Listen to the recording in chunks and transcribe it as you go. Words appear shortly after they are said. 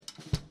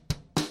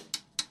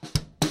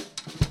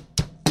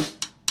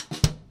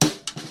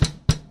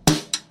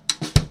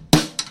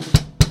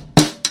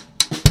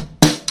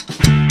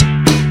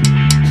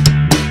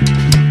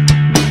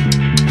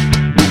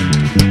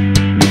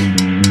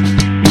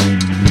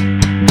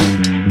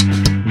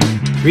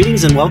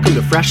Greetings and welcome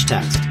to Fresh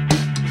Text.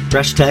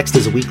 Fresh Text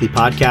is a weekly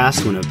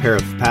podcast when a pair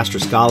of pastor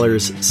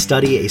scholars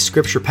study a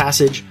scripture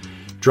passage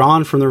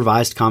drawn from the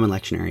Revised Common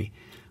Lectionary.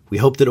 We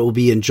hope that it will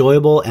be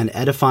enjoyable and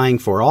edifying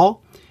for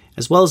all,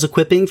 as well as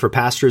equipping for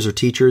pastors or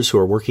teachers who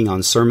are working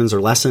on sermons or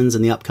lessons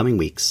in the upcoming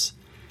weeks.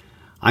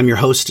 I'm your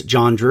host,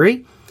 John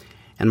Drury,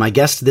 and my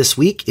guest this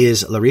week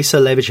is Larisa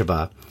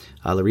Levicheva.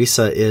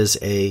 Larisa is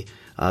a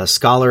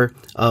scholar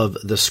of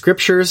the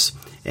scriptures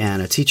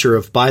and a teacher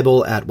of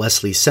Bible at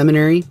Wesley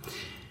Seminary.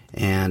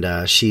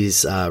 And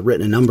she's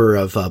written a number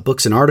of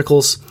books and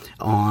articles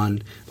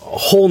on a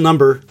whole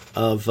number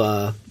of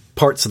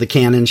parts of the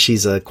canon.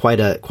 She's quite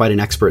an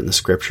expert in the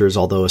scriptures,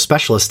 although a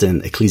specialist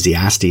in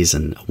Ecclesiastes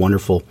and a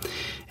wonderful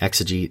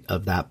exegete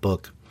of that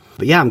book.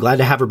 But yeah, I'm glad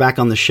to have her back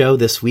on the show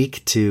this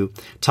week to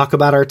talk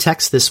about our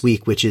text this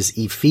week, which is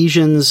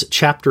Ephesians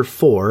chapter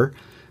 4,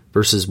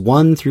 verses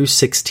 1 through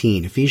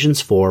 16.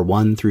 Ephesians 4,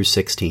 1 through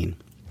 16.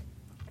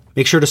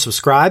 Make sure to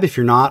subscribe if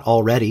you're not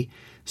already,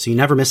 so you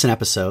never miss an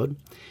episode.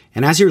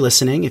 And as you're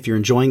listening, if you're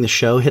enjoying the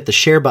show, hit the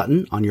share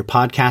button on your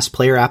podcast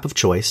player app of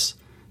choice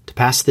to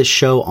pass this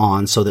show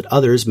on so that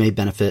others may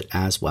benefit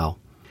as well.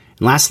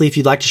 And lastly, if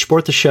you'd like to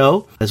support the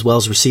show, as well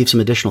as receive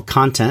some additional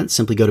content,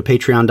 simply go to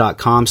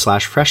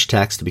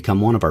patreon.com/freshtext to become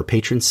one of our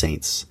patron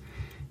saints.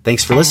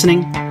 Thanks for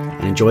listening,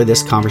 and enjoy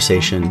this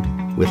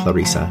conversation with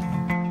Larisa.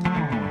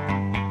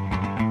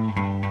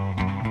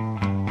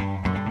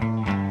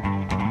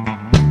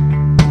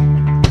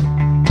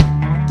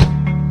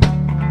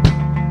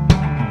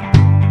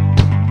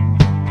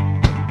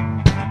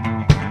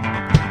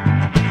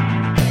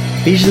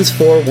 Ephesians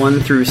 4, 1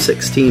 through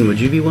 16. Would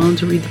you be willing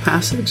to read the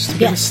passage to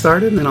get us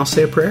started, and then I'll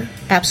say a prayer?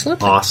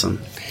 Absolutely.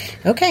 Awesome.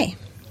 Okay.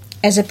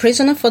 As a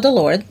prisoner for the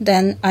Lord,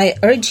 then I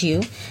urge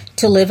you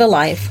to live a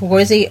life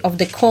worthy of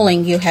the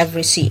calling you have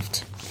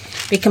received.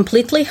 Be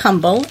completely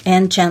humble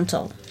and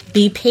gentle.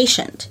 Be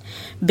patient,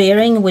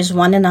 bearing with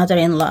one another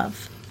in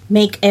love.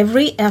 Make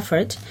every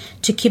effort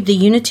to keep the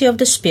unity of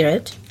the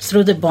Spirit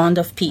through the bond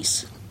of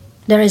peace.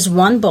 There is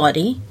one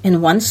body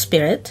and one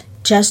Spirit,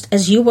 just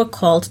as you were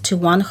called to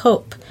one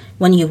hope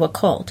when you were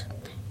called.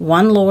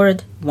 One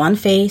Lord, one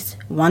faith,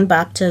 one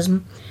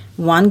baptism,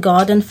 one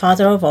God and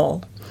Father of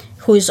all,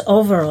 who is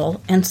over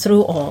all and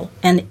through all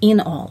and in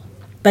all.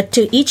 But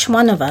to each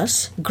one of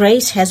us,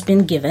 grace has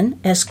been given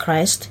as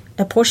Christ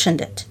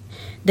apportioned it.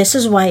 This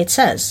is why it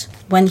says,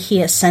 when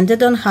he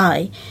ascended on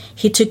high,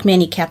 he took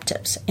many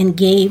captives and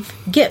gave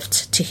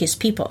gifts to his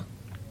people.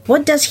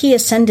 What does he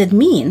ascended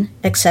mean,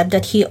 except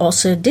that he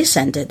also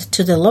descended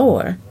to the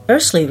lower,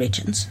 earthly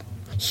regions?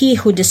 He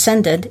who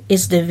descended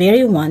is the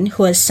very one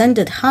who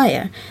ascended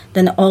higher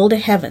than all the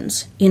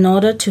heavens in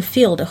order to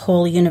fill the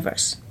whole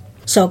universe.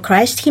 So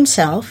Christ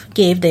himself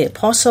gave the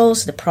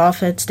apostles, the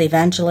prophets, the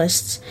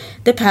evangelists,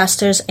 the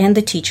pastors, and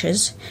the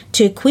teachers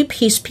to equip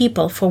his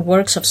people for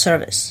works of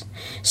service,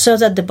 so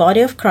that the body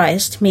of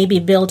Christ may be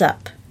built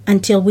up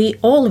until we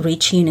all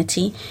reach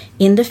unity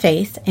in the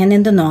faith and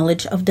in the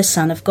knowledge of the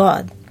Son of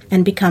God,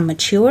 and become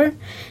mature,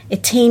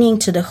 attaining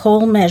to the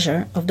whole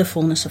measure of the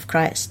fullness of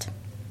Christ.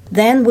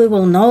 Then we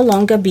will no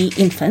longer be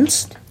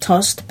infants,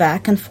 tossed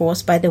back and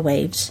forth by the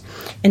waves,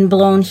 and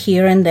blown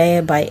here and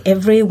there by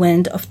every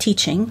wind of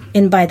teaching,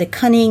 and by the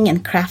cunning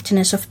and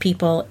craftiness of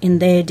people in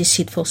their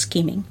deceitful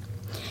scheming.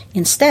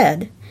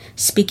 Instead,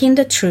 speaking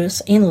the truth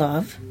in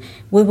love,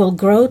 we will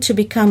grow to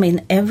become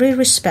in every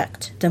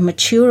respect the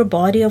mature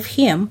body of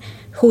Him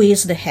who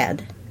is the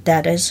head,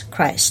 that is,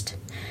 Christ.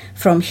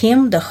 From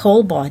him the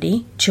whole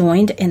body,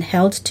 joined and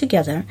held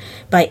together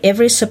by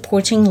every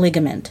supporting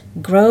ligament,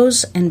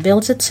 grows and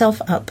builds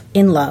itself up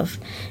in love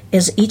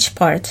as each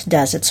part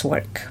does its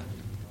work.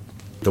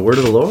 The word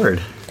of the Lord.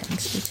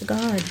 Thanks be to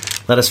God.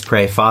 Let us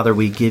pray. Father,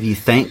 we give you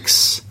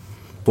thanks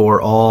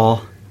for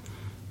all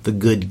the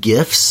good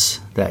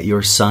gifts that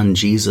your Son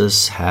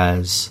Jesus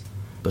has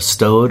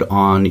bestowed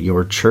on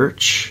your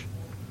church,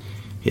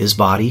 his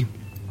body,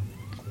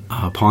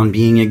 upon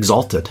being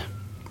exalted.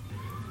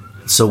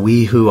 So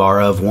we who are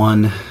of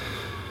one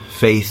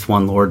faith,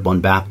 one Lord,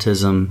 one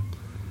baptism,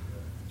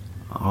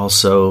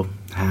 also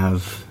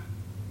have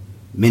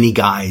many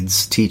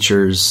guides,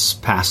 teachers,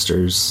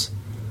 pastors,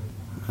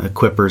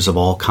 equippers of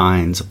all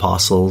kinds,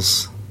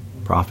 apostles,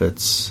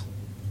 prophets,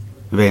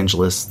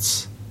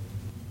 evangelists,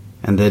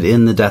 and that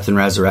in the death and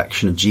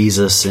resurrection of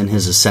Jesus, in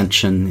his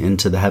ascension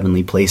into the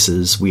heavenly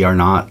places, we are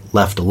not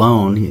left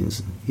alone. He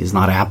is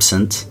not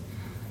absent,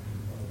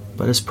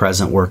 but is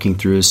present, working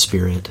through his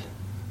Spirit,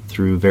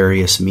 through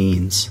various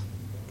means.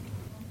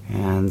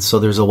 And so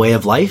there's a way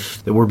of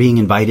life that we're being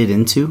invited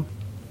into,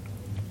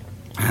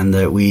 and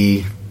that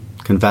we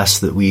confess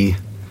that we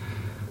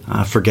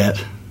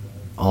forget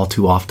all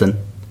too often.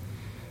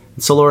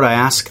 And so, Lord, I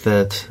ask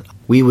that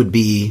we would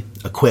be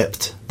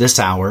equipped this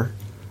hour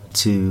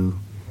to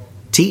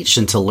teach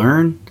and to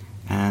learn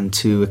and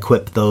to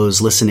equip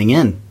those listening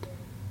in,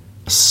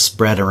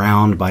 spread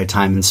around by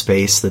time and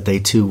space, that they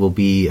too will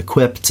be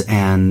equipped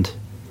and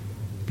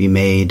be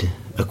made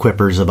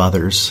equippers of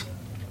others.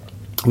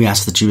 We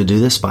ask that you would do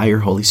this by your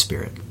Holy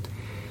Spirit.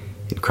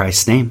 In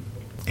Christ's name,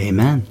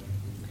 amen.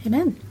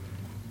 Amen.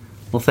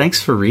 Well,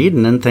 thanks for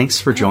reading and thanks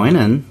for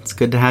joining. It's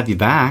good to have you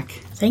back.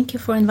 Thank you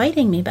for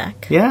inviting me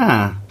back.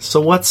 Yeah.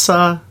 So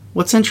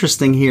what's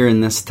interesting here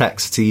in this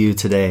text to you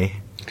today?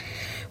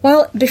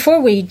 Well,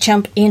 before we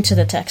jump into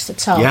the text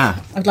itself,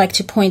 I'd like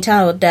to point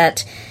out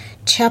that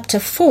chapter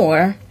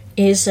 4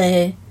 is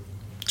a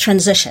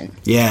transition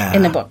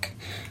in the book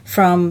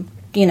from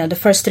the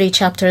first 3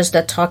 chapters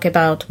that talk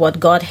about what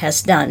God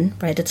has done,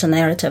 right? It's a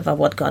narrative of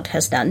what God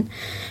has done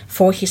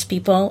for his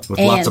people. With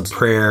lots of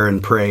prayer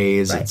and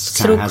praise. Right. It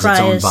kind of has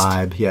Christ. Its own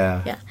vibe.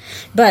 Yeah.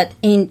 But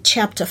in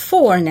chapter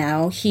 4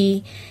 now,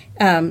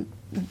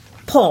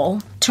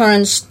 Paul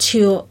turns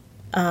to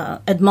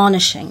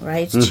admonishing,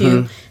 right?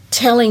 To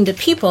telling the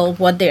people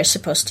what they're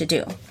supposed to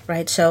do,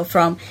 right? So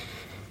from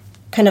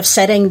kind of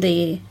setting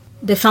the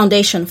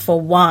foundation for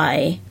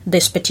why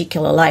this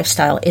particular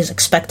lifestyle is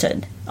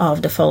expected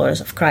of the followers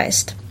of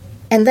Christ.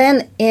 And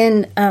then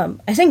in,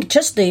 I think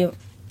just the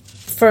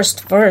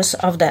first verse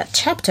of that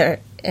chapter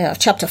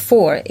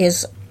 4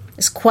 is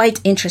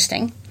quite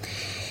interesting.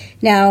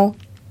 Now,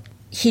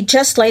 he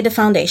just laid the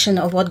foundation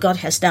of what God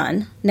has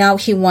done. Now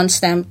he wants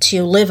them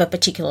to live a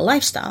particular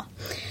lifestyle.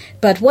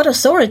 But what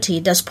authority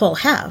does Paul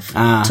have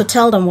to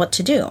tell them what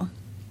to do?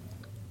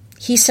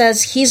 He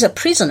says he's a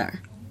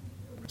prisoner.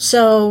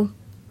 So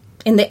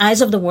in the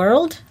eyes of the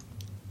world,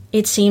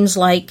 it seems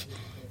like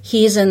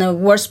he's in a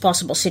worst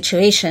possible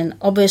situation.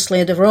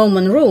 Obviously, the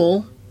Roman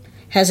rule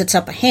has its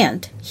upper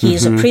hand. He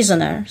is a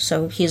prisoner,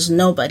 so he's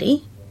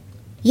nobody.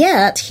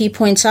 Yet, he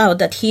points out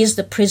that he is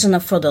the prisoner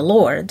for the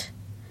Lord.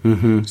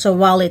 So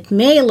while it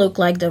may look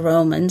like the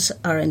Romans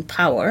are in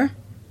power,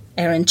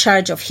 are in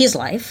charge of his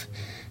life,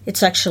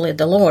 it's actually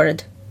the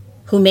Lord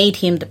who made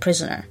him the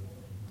prisoner.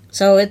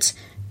 So it's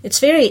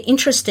very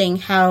interesting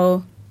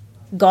how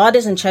God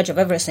is in charge of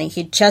everything.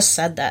 He just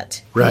said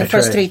that in the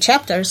first 3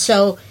 chapters.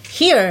 So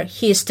here,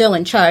 he is still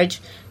in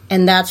charge,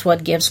 and that's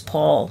what gives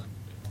Paul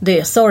the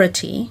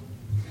authority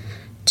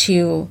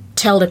to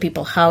tell the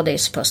people how they're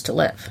supposed to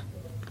live.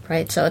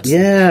 Right? So it's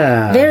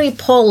very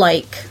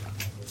Paul-like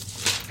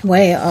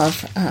way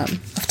of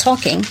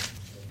talking.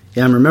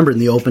 Yeah, I'm remembering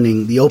the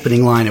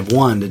opening line of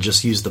 1 to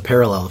just use the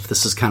parallel, if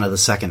this is kind of the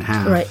second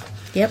half. Right,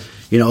 yep.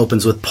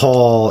 Opens with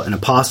Paul, an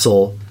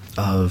apostle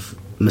of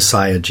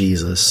Messiah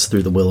Jesus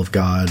through the will of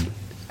God.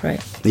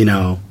 Right.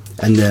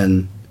 And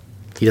then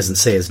he doesn't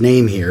say his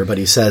name here, but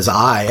he says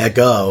I,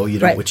 ego,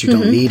 which you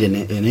don't need in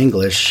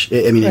English.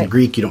 In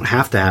Greek, you don't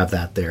have to have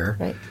that there.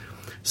 Right.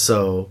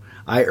 So,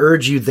 I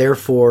urge you,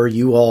 therefore,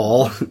 you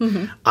all,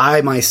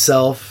 I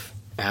myself,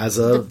 as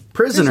a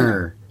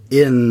prisoner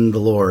in the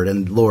Lord,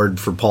 and Lord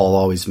for Paul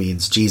always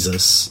means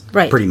Jesus,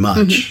 pretty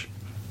much.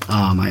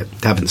 I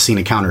haven't seen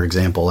a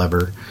counterexample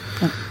ever.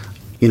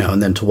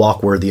 And then to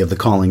walk worthy of the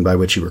calling by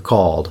which you were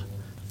called.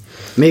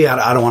 Maybe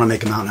I don't want to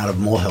make a mountain out of a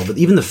molehill, but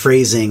even the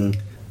phrasing,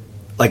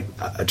 like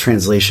a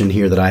translation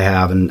here that I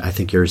have, and I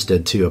think yours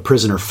did too, a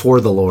prisoner for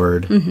the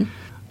Lord.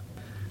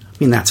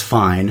 That's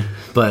fine,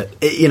 but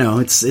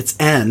it's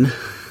N.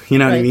 You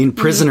know what I mean?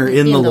 Prisoner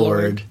in the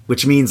Lord,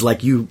 which means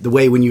like the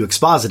way when you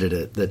exposited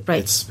it, that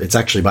it's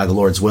actually by the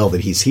Lord's will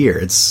that he's here.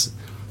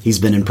 He's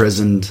been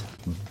imprisoned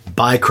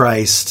by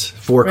Christ,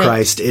 for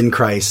Christ, in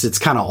Christ. It's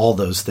kind of all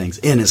those things.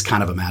 In is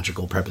kind of a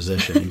magical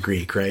preposition in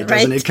Greek, right?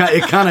 Doesn't it?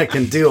 It kind of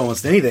can do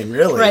almost anything,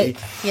 really.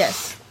 Right,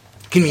 yes.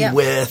 Can mean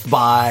with,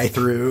 by,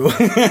 through.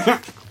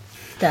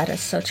 That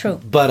is so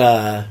true.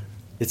 But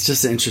it's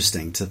just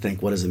interesting to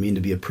think, what does it mean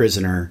to be a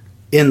prisoner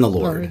in the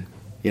Lord?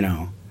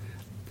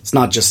 It's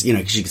not just,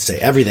 because you could say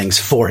everything's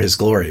for his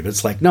glory, but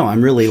it's like, no,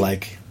 I'm really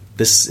like,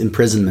 this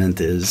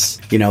imprisonment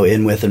is,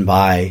 in, with, and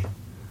by.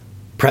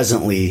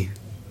 Presently,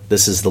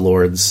 this is the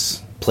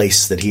Lord's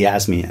place that he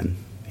has me in,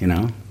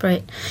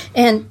 Right.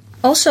 And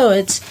also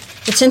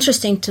it's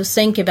interesting to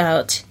think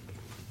about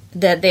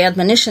that the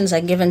admonitions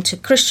are given to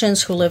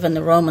Christians who live in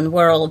the Roman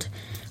world,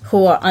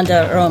 who are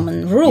under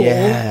Roman rule.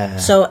 Yeah.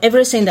 So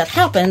everything that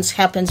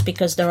happens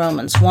because the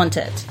Romans want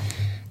it.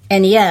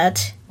 And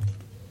yet,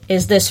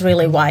 is this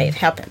really why it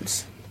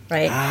happens?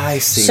 Right? I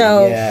see.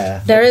 So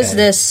there is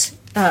this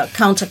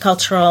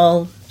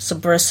countercultural,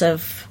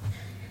 subversive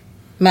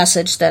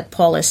message that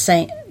Paul is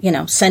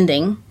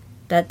sending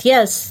that,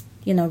 yes,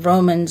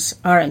 Romans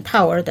are in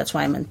power, that's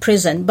why I'm in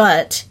prison,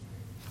 but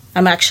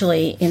I'm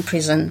actually in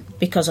prison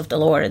because of the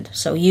Lord.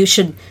 So you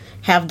should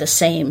have the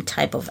same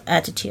type of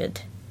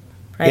attitude.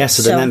 Right? Yeah,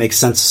 so then that makes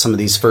sense, some of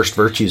these first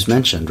virtues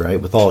mentioned,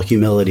 right? With all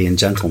humility and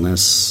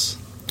gentleness.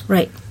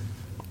 Right.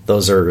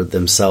 Those are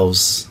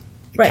themselves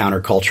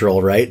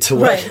countercultural, right?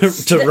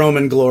 To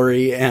Roman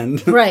glory and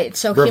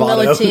So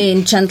bravado. Humility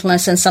and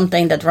gentleness is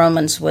something that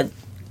Romans would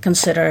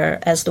consider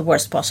as the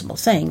worst possible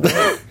thing.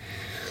 Right?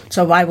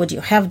 So why would you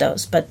have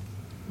those? But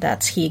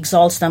he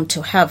exalts them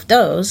to have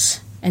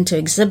those and to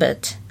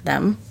exhibit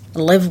them,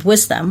 live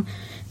with them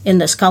in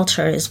this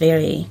culture is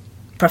very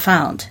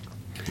profound.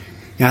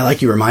 Yeah, I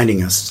like you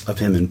reminding us of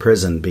him in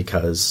prison,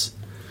 because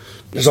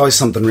there's always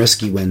something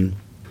risky when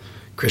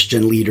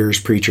Christian leaders,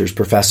 preachers,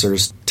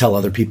 professors tell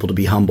other people to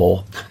be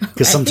humble.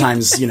 Because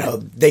sometimes,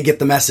 they get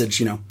the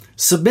message,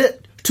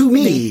 submit to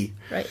me.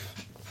 Right.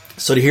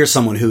 So to hear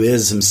someone who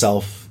is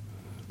himself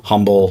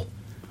humble,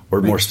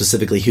 or more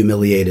specifically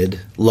humiliated,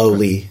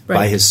 lowly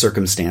by his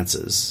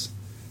circumstances,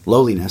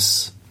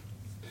 lowliness,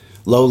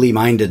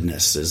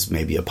 lowly-mindedness is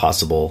maybe a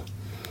possible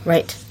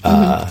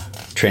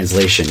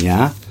translation,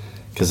 yeah?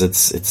 Because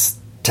it's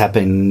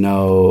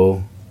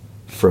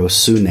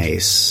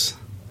tapenophrosunes,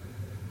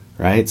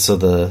 right? So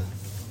the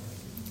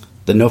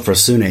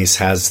nophrosunes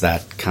has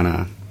that kind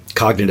of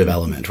cognitive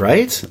element,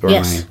 right? Or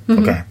yes.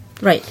 Okay.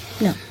 Right.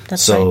 No,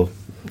 that's so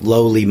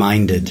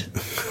lowly-minded.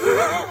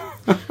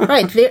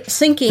 Right.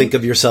 Think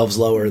of yourselves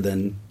lower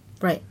than...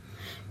 Right.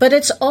 But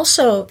it's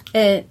also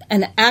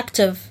an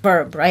active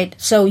verb, right?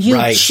 So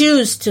you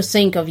choose to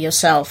think of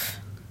yourself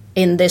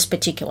in this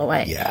particular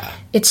way. Yeah.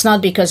 It's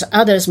not because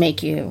others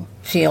make you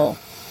feel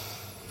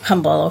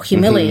humble or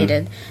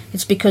humiliated.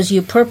 It's because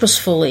you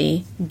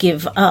purposefully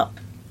give up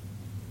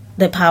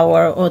the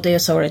power or the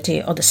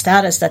authority or the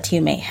status that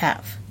you may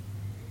have.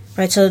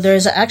 Right? So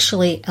there's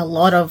actually a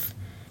lot of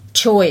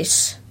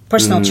choice,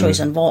 personal choice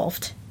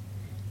involved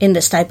in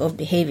this type of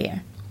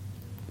behavior.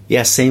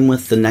 Yeah, same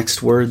with the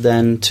next word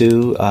then,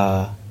 too.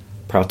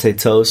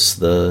 Protetos,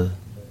 the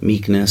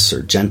meekness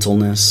or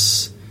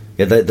gentleness.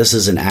 Yeah, this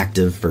is an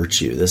active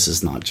virtue. This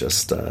is not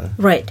just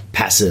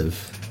passive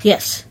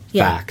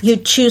fact. You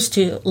choose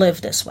to live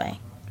this way.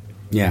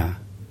 Yeah.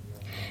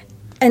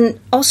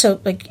 And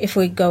also, like, if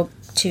we go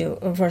to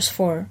verse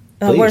 4,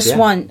 Please,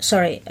 1,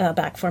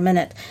 back for a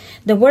minute.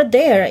 The word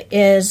there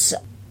is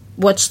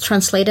what's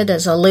translated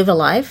as a live a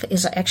life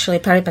is actually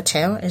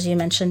peripateo, as you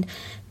mentioned,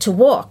 to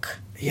walk.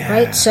 Yeah.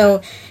 Right?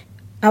 So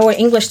our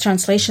English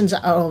translations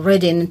are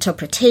already an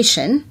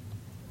interpretation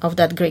of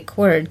that Greek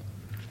word.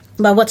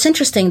 But what's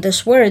interesting,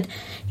 this word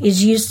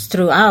is used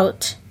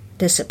throughout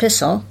this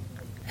epistle,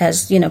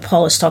 as,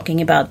 Paul is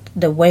talking about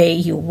the way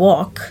you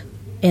walk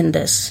in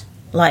this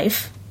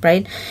life,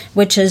 right?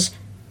 Which is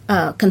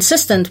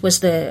consistent with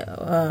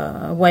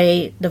the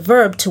way the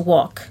verb to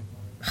walk,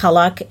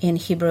 halak in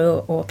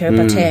Hebrew or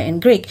peripateia in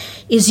Greek,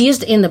 is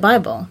used in the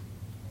Bible,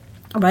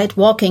 right?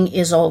 Walking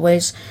is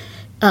always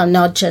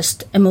not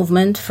just a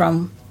movement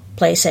from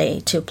place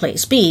A to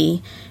place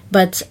B,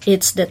 but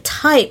it's the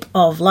type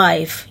of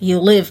life you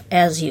live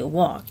as you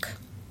walk.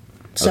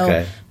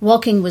 So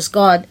walking with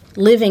God,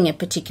 living a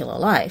particular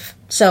life.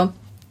 So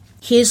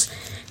he's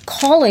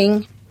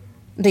calling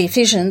the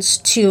Ephesians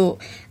to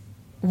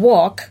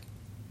walk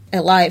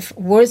a life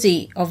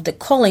worthy of the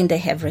calling they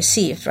have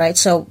received, right?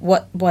 So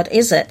what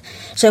is it?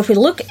 So if we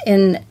look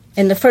in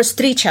the first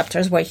 3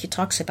 chapters where he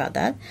talks about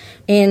that,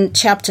 in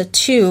chapter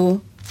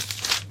 2,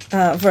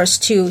 verse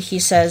 2, he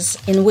says,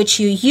 in which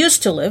you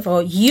used to live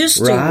or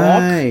used to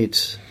walk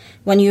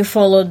when you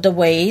followed the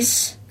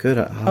ways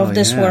of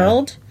this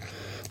world.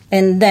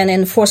 And then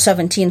in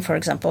 4:17, for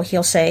example,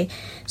 he'll say,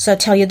 so I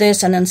tell you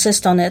this and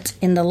insist on it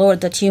in the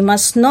Lord, that you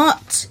must no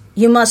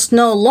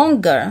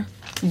longer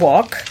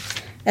walk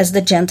as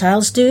the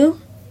Gentiles do.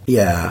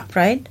 Yeah.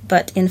 Right?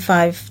 But in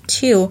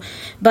 5:2,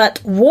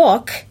 but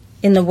walk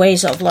in the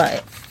ways of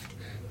life,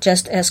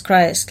 just as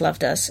Christ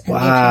loved us and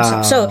gave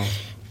himself. So,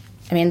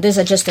 I mean, these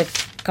are just a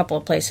couple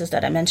of places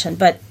that I mentioned,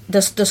 but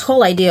this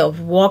whole idea of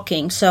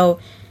walking, so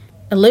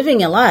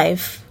living a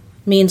life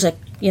means a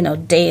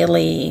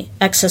daily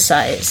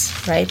exercise,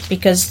 right?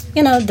 Because,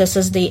 this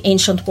is the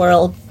ancient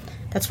world.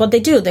 That's what they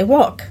do. They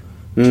walk.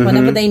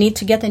 Whenever they need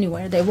to get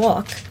anywhere, they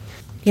walk.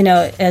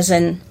 As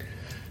in...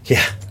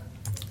 Yeah.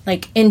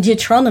 Like in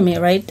Deuteronomy,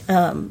 right?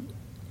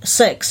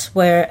 6,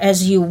 where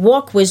as you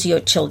walk with your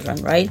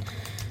children, right?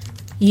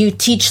 You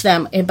teach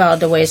them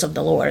about the ways of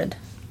the Lord,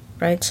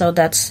 right? So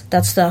that's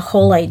the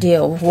whole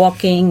idea of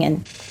walking.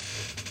 And,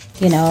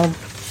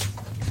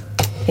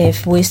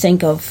 if we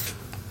think of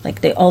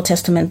like the Old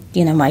Testament,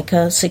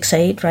 Micah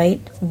 6:8,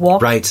 right?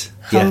 Walk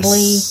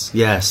humbly.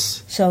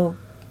 Yes. So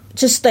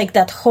just like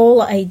that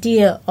whole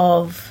idea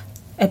of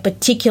a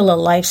particular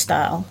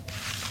lifestyle,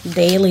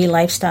 daily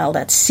lifestyle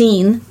that's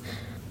seen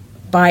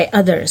by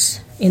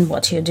others in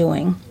what you're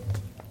doing.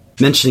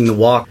 Mentioning the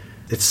walk,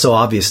 it's so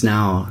obvious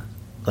now,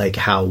 like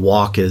how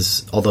walk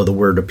is, although the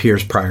word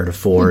appears prior to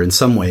 4, in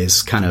some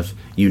ways kind of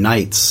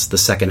unites the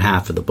second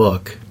half of the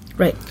book.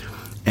 Right.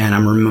 And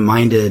I'm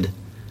reminded,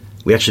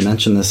 we actually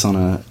mentioned this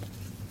on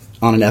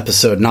an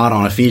episode, not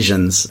on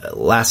Ephesians.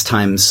 Last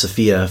time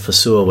Sophia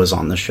Fasua was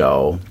on the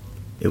show,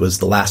 it was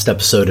the last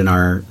episode in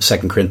our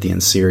 2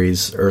 Corinthians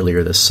series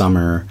earlier this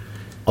summer.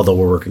 Although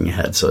we're working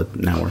ahead, so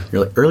now we're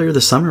really earlier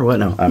this summer. What?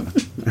 No,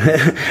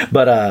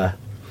 but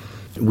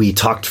we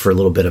talked for a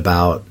little bit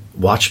about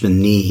Watchman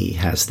Nee.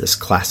 Has this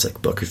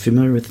classic book. Are you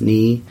familiar with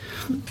Nee?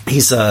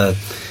 He's a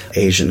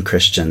Asian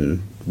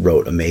Christian.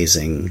 Wrote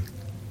amazing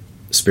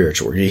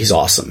spiritual. He's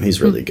awesome.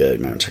 He's really good.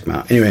 You might check him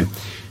out. Anyway,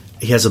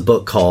 he has a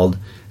book called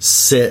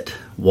Sit,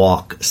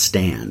 Walk,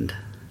 Stand,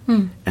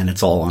 and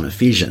it's all on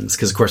Ephesians.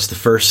 Because of course, the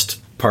first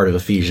part of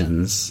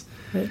Ephesians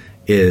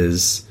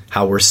is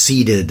how we're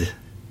seated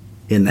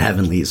in the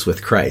heavenlies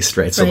with Christ,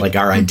 right? So like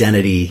our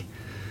identity,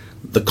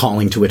 the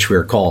calling to which we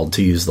are called,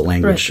 to use the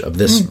language of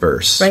this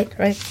verse. Right.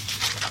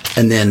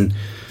 And then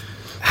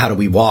how do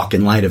we walk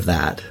in light of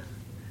that?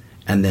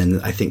 And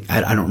then I think,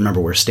 I don't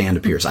remember where stand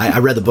appears. I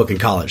read the book in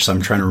college, so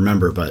I'm trying to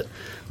remember, but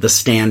the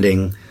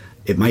standing,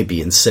 it might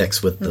be in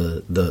 6 with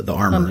the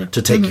armor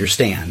to take your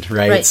stand,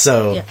 right?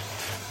 So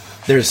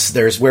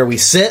there's where we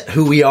sit,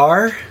 who we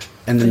are,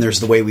 and then there's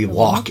the way we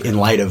walk in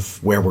light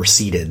of where we're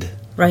seated.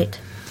 Right.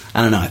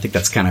 I don't know. I think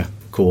that's kind of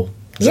cool.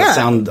 Does that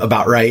sound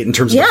about right in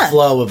terms of the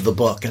flow of the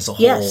book as a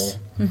whole? Yes.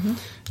 Mm-hmm.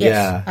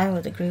 Yes, I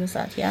would agree with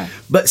that, yeah.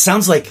 But it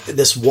sounds like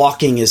this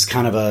walking is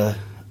kind of a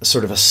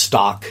sort of a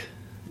stock,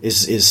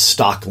 is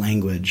stock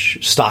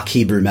language, stock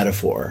Hebrew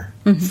metaphor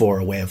for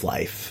a way of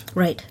life.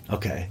 Right.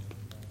 Okay.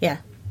 Yeah.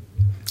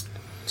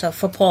 So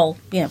for Paul,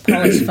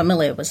 Paul is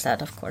familiar with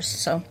that, of course.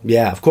 So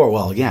yeah, of course.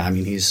 Well, yeah. I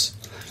mean,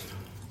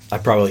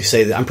 I'm probably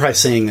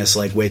saying this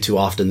like way too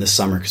often this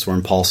summer because we're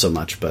in Paul so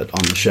much, but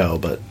on the show.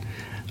 But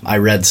I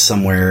read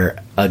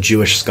somewhere a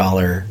Jewish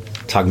scholar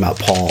talking about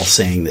Paul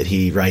saying that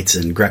he writes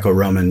in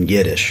Greco-Roman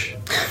Yiddish.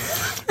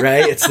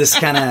 Right? It's this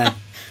kind of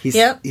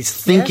he's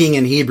thinking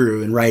in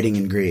Hebrew and writing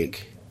in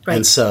Greek. Right.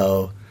 And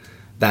so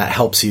that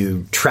helps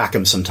you track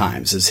him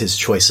sometimes, is his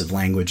choice of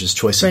language, his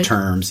choice of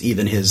terms,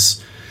 even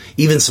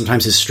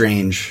sometimes his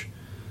strange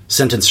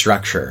sentence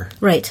structure.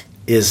 Right.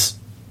 Is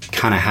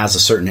kind of has a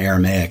certain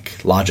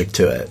Aramaic logic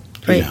to it.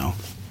 Right. You know.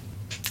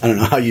 I don't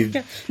know how you...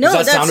 does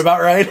that sound about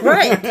right?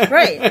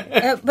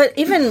 Right. But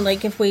even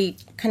like if we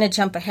kind of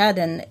jump ahead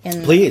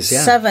in Please,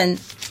 7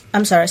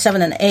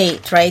 and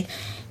 8, right?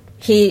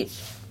 He,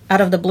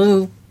 out of the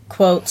blue,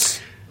 quotes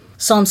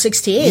Psalm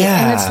 68.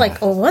 Yeah. And it's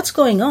like, oh, what's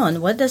going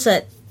on? What does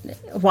it...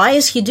 Why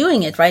is he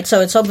doing it, right? So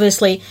it's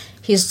obviously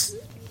his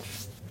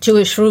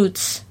Jewish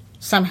roots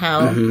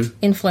somehow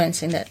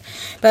influencing it.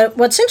 But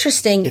what's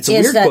interesting is that...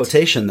 It's a weird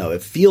quotation, though.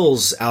 It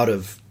feels out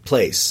of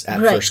place at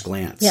first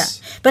glance. Yeah,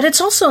 but it's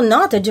also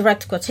not a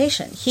direct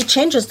quotation. He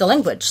changes the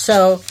language,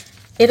 so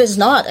it is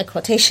not a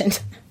quotation.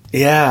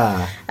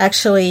 Yeah.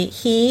 Actually,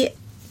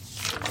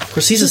 of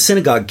course, he's a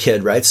synagogue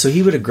kid, right? So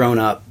he would have grown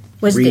up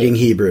reading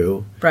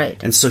Hebrew.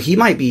 Right. And so he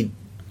might be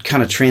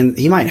kind of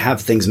he might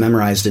have things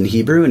memorized in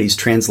Hebrew, and he's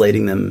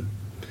translating them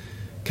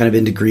kind of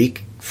into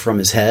Greek from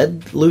his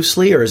head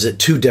loosely, or is it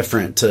too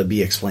different to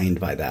be explained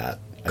by that?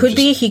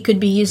 He could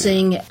be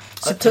using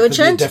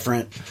Septuagint,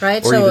 different,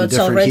 right? Or so even it's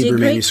different already Hebrew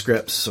Greek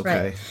manuscripts.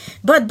 Okay, right.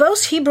 But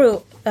both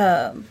Hebrew,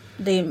 but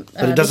it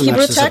doesn't the Hebrew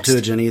match the text,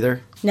 Septuagint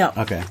either. No.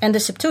 Okay. And the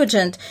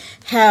Septuagint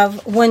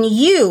have when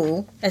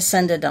you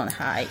ascended on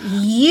high,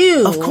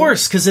 you of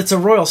course, because it's a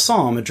royal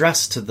psalm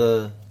addressed to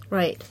the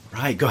right.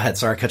 Right. Go ahead.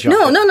 Sorry, I cut you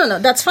off. No.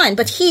 That's fine.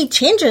 But he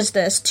changes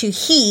this to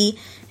he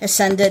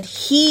ascended,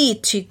 he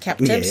to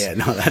captives. Yeah.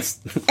 No, that's.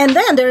 And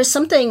then there is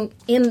something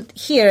in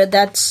here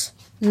that's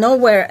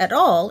nowhere at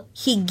all.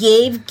 He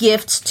gave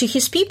gifts to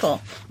his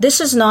people. This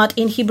is not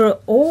in Hebrew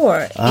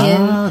or in...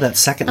 that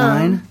second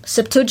line?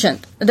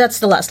 Septuagint. That's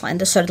the last line,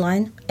 the third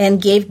line. And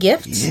gave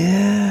gifts.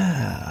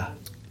 Yeah.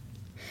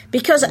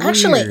 Because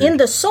actually in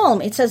the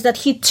psalm, it says that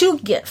he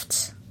took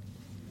gifts.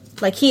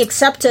 Like he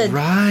accepted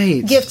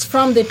gifts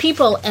from the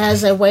people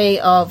as a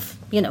way of,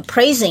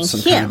 praising some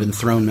him. Some kind of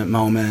enthronement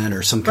moment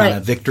or some kind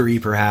of victory,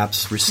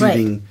 perhaps,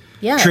 receiving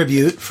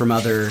tribute from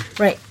other...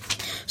 Right.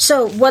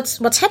 So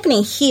what's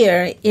happening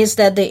here is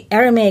that the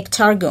Aramaic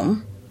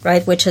Targum,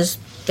 right, which is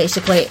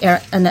basically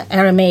an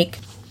Aramaic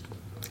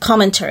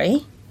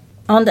commentary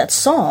on that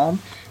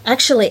psalm,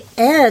 actually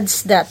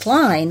adds that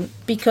line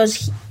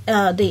because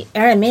the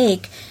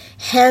Aramaic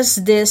has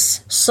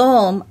this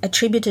psalm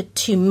attributed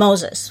to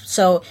Moses.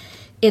 So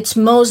it's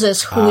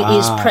Moses who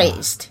is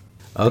praised.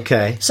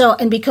 Okay. So,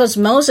 and because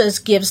Moses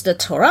gives the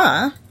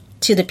Torah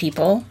to the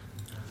people...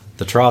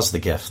 The Torah is the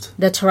gift.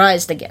 The Torah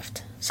is the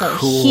gift. So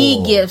cool.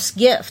 He gives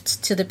gifts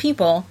to the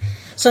people.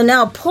 So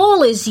now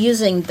Paul is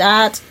using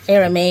that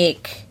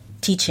Aramaic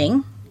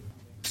teaching.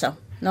 So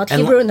not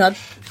Hebrew, not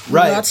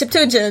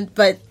Septuagint,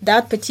 but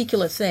that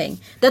particular thing.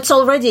 That's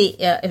already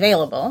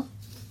available.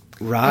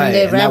 Right.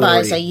 And the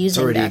rabbis are using it's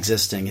already that.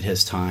 Existing at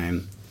his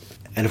time.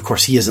 And of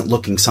course he isn't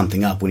looking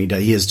something up when he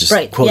does. He is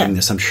just quoting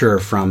this, I'm sure,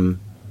 from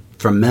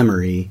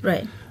memory.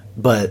 Right.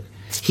 But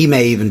he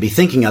may even be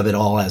thinking of it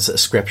all as a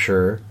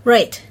scripture.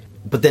 Right.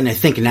 But then I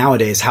think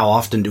nowadays, how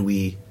often do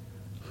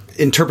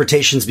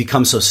interpretations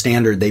become so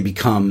standard they get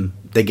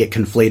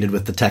conflated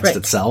with the text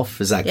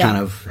itself? Is that kind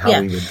of how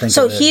we would think of it?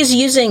 So he's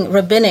using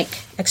rabbinic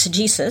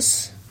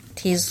exegesis.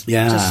 He's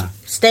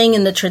just staying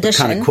in the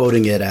tradition. Kind of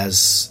quoting it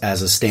as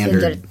a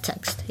standard. In the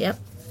text, yep.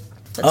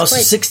 So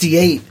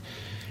 68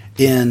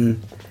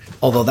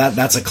 although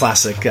that's a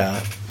classic,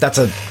 that's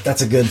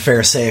a good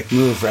Pharisaic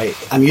move, right?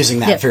 I'm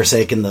using that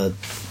Pharisaic in the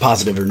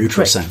positive or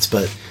neutral sense,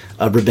 but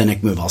a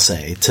rabbinic move, I'll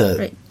say,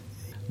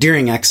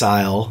 during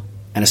exile,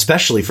 and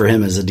especially for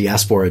him as a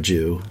diaspora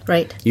Jew,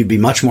 you'd be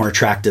much more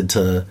attracted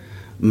to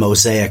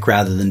Mosaic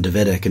rather than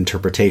Davidic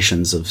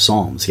interpretations of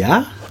Psalms,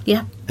 yeah?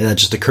 Yeah. And that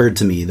just occurred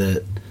to me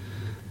that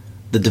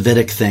the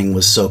Davidic thing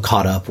was so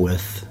caught up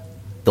with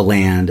the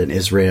land and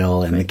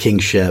Israel and the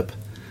kingship.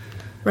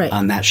 Right.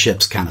 That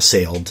ship's kind of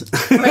sailed.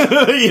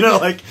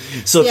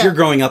 So if you're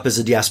growing up as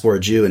a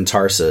diaspora Jew in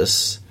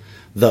Tarsus,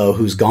 though,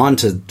 who's gone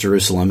to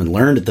Jerusalem and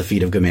learned at the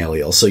feet of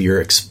Gamaliel, so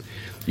you're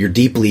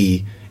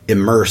deeply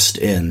immersed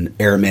in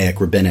Aramaic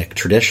rabbinic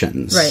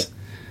traditions. Right.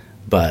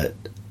 But,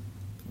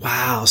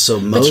 wow, so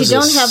Moses... But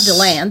you don't have the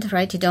land,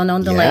 right? You don't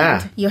own the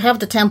land. You have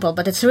the temple,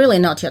 but it's really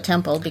not your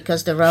temple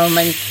because the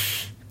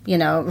Romans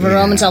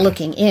are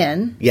looking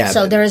in. Yeah,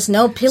 so there is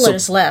no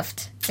pillars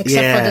left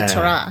except for the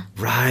Torah.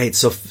 Right.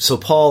 So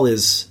Paul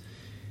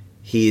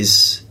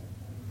he's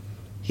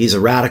a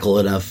radical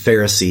enough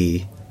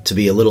Pharisee to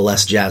be a little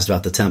less jazzed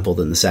about the temple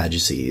than the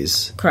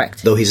Sadducees.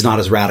 Correct. Though he's not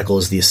as radical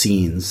as the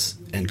Essenes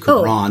and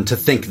Qumran to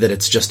think that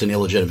it's just an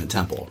illegitimate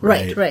temple.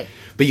 Right, right.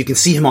 But you can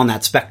see him on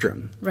that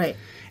spectrum. Right.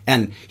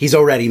 And he's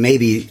already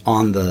maybe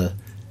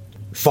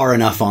far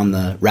enough on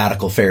the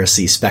radical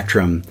Pharisee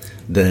spectrum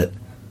that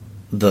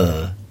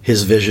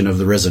his vision of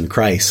the risen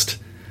Christ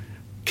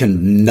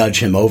can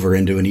nudge him over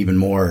into an even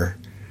more,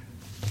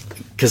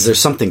 because there's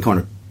something kind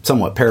of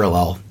somewhat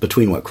parallel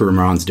between what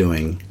Qumran's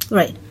doing.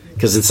 Right.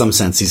 Because in some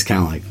sense he's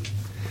kind of like,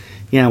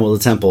 yeah, well, the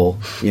temple,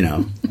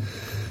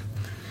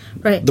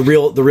 right. The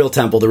real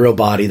temple, the real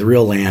body, the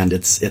real land,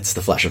 it's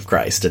the flesh of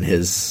Christ and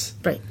his...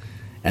 Right.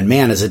 And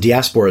man, as a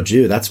diaspora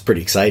Jew, that's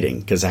pretty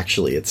exciting because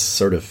actually it's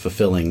sort of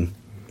fulfilling...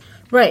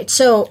 Right,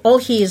 so all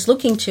he is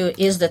looking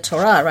to is the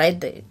Torah, right?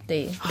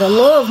 The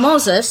law of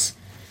Moses,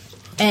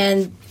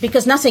 and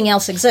because nothing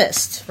else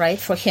exists, right,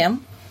 for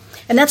him.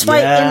 And that's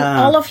why in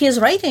all of his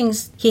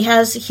writings,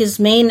 his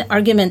main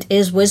argument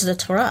is with the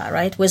Torah,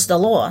 right, with the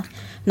law.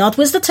 Not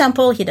with the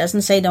temple. He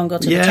doesn't say don't go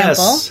to the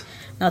temple.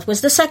 Not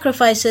with the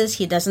sacrifices.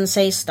 He doesn't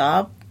say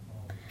stop.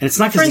 And it's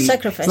not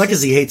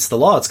because he hates the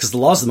law. It's because the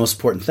law is the most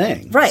important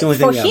thing. Right,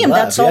 for him,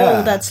 that's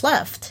all that's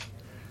left.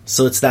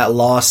 So it's that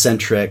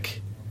law-centric...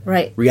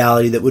 Right.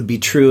 reality that would be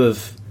true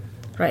of...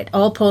 Right,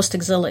 all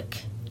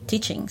post-exilic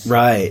teachings.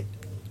 Right.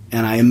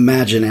 And I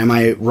imagine, am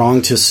I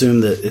wrong to assume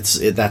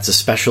that that's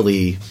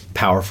especially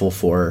powerful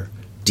for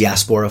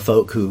diaspora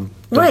folk who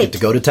don't get to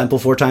go to temple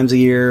 4 times a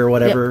year or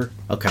whatever?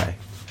 Yep. Okay.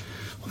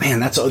 Well, man,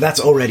 that's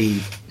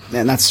already...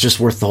 Man, that's just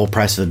worth the whole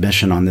price of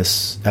admission on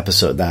this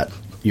episode, that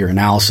your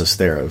analysis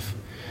there of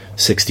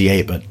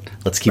 68. But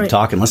let's keep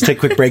talking. Let's take a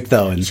quick break,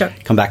 though, and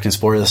come back and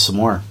explore this some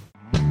more.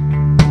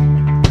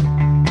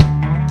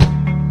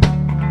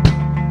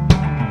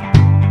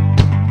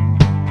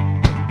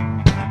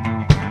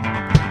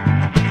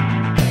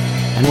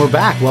 And we're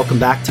back. Welcome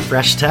back to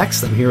Fresh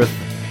Text. I'm here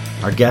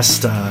with our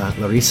guest,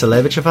 Larisa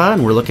Levicheva,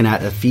 and we're looking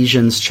at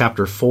Ephesians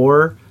chapter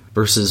 4,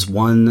 verses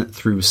 1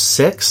 through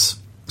 6.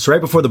 So right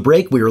before the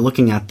break, we were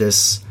looking at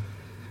this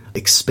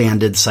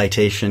expanded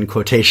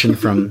quotation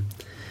from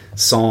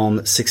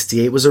Psalm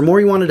 68. Was there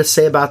more you wanted to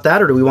say about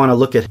that, or do we want to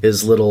look at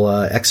his little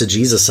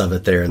exegesis of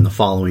it there in the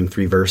following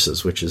 3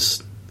 verses, which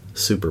is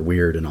super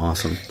weird and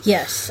awesome?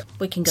 Yes,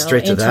 we can go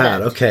straight to into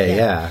that. Okay,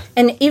 yeah.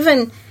 And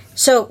even...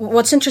 So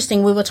what's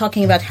interesting, we were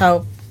talking about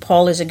how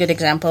Paul is a good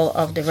example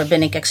of the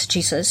rabbinic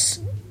exegesis,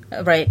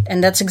 right?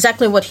 And that's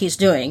exactly what he's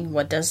doing.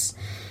 What does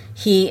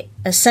he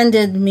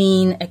ascended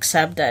mean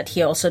except that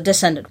he also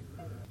descended?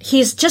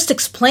 He's just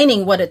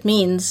explaining what it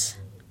means,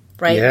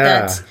 right?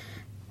 Yeah.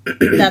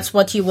 That's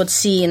what you would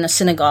see in a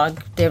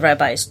synagogue, the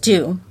rabbis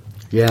do.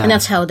 Yeah. And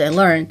that's how they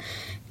learn.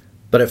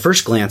 But at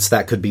first glance,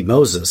 that could be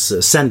Moses.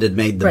 Ascended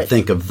made them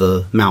think of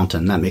the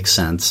mountain. That makes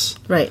sense.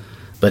 Right.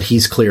 But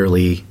he's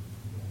clearly...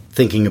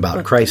 thinking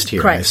about Christ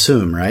here, I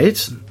assume, right?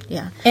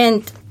 Yeah.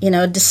 And,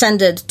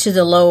 descended to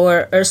the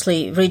lower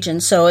earthly region.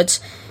 So it's...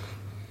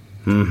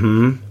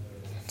 Mm-hmm.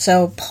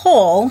 So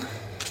Paul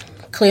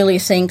clearly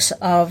thinks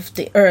of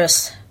the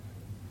earth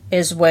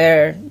is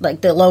where,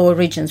 like, the lower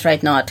regions,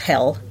 right? Not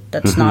hell.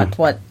 That's not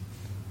what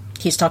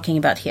he's talking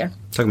about here.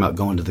 Talking about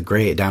going to the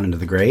grave, down into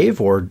the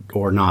grave, or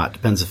not?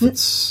 Depends if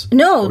it's...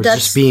 No,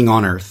 that's... just being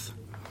on earth.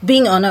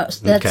 Being on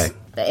earth. That's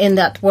in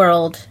that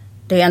world...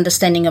 The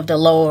understanding of the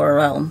lower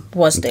realm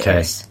was the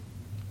earth.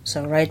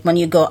 So, right, when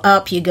you go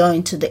up, you go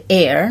into the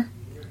air,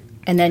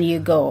 and then you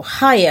go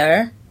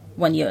higher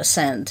when you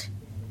ascend.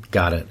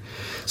 Got it.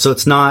 So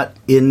it's not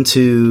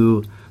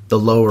into the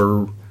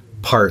lower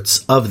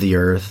parts of the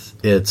earth,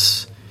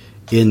 it's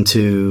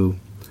into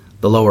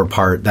the lower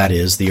part, that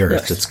is, the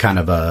earth. It's kind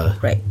of a...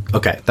 Right.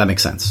 Okay, that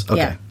makes sense.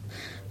 Okay. Yeah.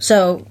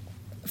 So,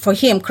 for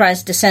him,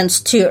 Christ descends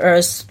to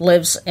earth,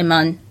 lives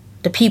among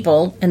the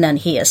people, and then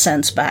he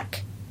ascends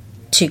back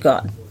to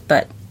God,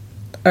 but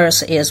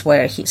earth is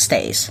where he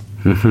stays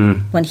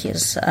when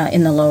he's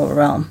in the lower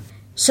realm.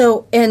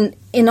 So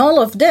in all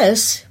of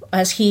this,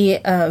 as he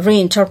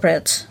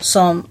reinterprets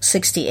Psalm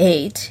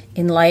 68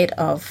 in light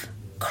of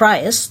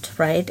Christ,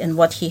 right, and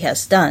what he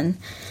has done,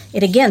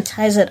 it again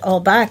ties it all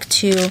back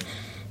to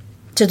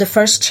the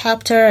first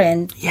chapter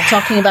and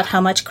talking about how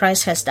much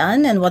Christ has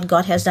done and what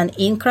God has done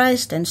in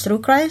Christ and through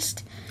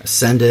Christ.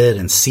 Ascended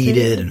and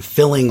seated and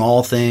filling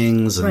all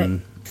things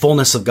and...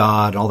 fullness of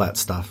God, all that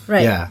stuff.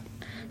 Right. Yeah.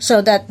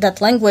 So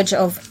that language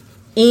of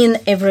in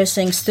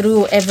everything,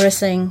 through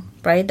everything,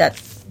 right,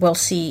 that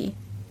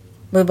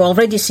we've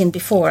already seen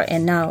before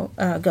and now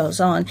goes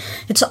on.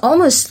 It's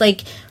almost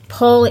like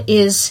Paul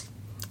is,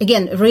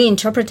 again,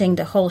 reinterpreting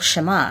the whole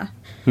Shema.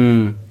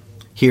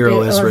 Hear,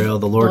 O Israel,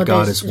 the Lord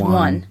God is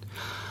one.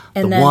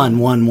 And the then,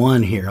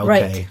 one here, okay.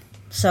 Right.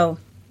 So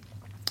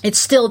it's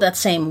still that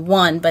same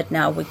one, but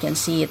now we can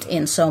see it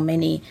in so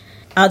many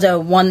other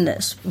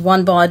oneness.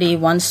 One body,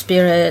 one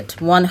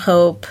spirit, one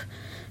hope,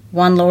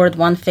 one Lord,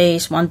 one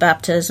faith, one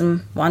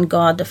baptism, one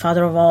God, the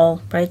Father of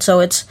all, right?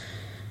 So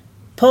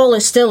Paul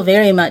is still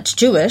very much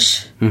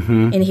Jewish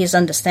in his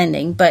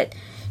understanding, but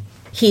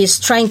he's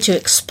trying to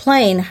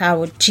explain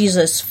how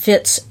Jesus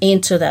fits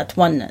into that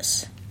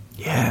oneness.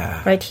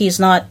 Yeah. Right? He's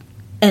not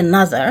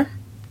another.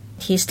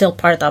 He's still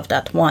part of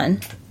that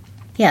one.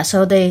 Yeah,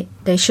 so they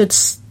should...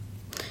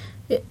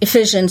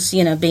 Ephesians,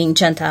 being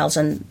Gentiles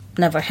and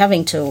never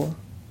having to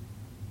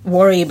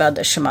worry about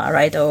the Shema,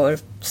 right, or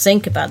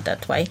think about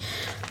that way.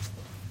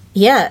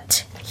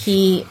 Yet,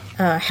 he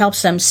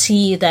helps them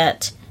see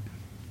that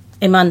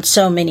among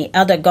so many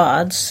other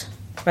gods,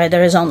 right,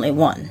 there is only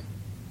one.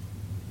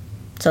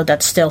 So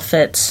that still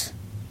fits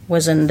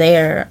within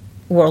their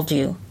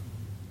worldview,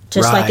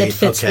 just like it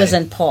fits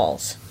within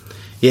Paul's.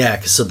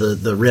 Yeah, so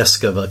the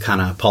risk of a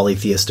kind of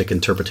polytheistic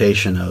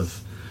interpretation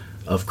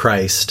of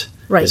Christ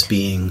as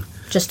being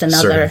just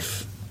another...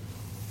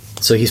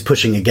 So he's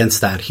pushing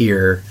against that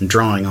here and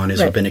drawing on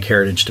his rabbinic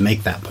heritage to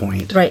make that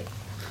point. Right.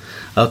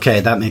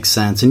 Okay, that makes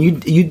sense. And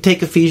you'd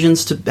take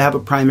Ephesians to have a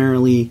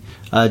primarily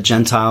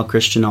Gentile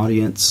Christian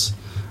audience?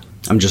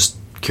 I'm just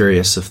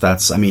curious if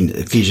that's... I mean,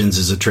 Ephesians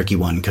is a tricky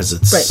one because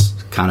it's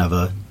kind of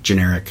a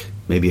generic,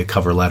 maybe a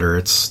cover letter.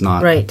 It's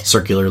not a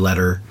circular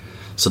letter.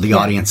 So the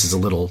audience is a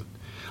little...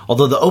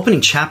 Although the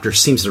opening chapter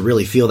seems to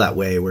really feel that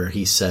way where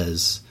he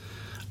says,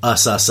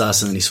 us,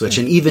 and then he switches,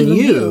 and even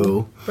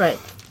you... Right.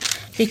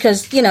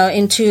 Because, in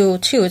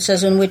 2:2 it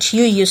says, in which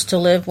you used to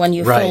live when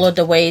you followed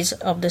the ways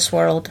of this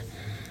world,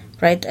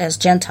 right, as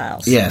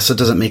Gentiles. Yeah, so it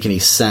doesn't make any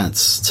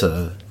sense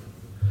to...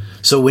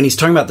 So when he's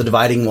talking about the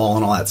dividing wall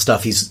and all that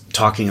stuff, he's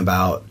talking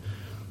about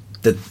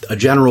a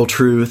general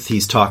truth.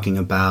 He's talking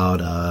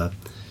about,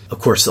 of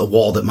course, a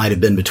wall that might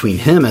have been between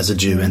him as a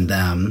Jew and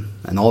them,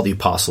 and all the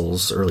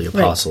apostles, early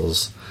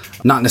apostles. Right.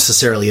 Not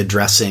necessarily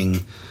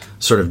addressing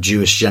sort of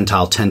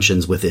Jewish-Gentile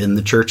tensions within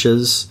the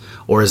churches,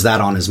 or is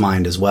that on his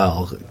mind as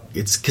well?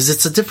 It's because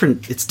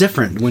it's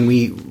different when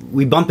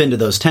we bump into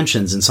those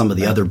tensions in some of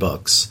the other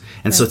books,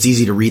 and so it's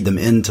easy to read them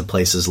into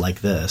places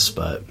like this.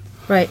 But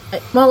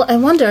well, I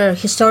wonder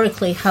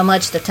historically how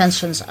much the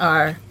tensions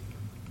are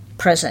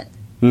present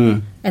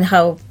and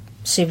how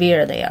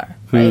severe they are,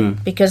 right?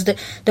 Because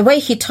the way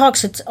he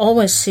talks, it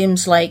always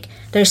seems like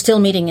they're still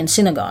meeting in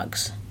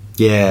synagogues.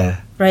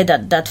 Yeah, right.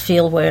 That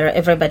feel where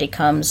everybody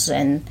comes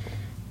and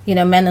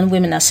men and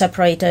women are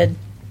separated.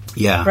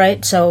 Yeah,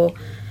 right. So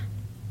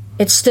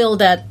it's still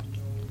that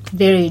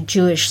very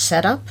Jewish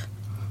setup.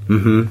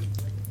 Mm-hmm.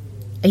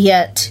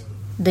 Yet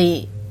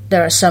there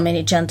are so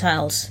many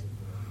Gentiles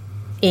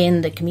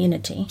in the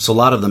community. So a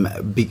lot of them,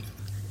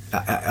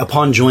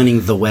 upon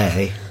joining the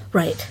way,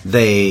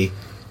 they,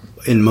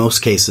 in most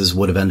cases,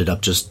 would have ended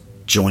up just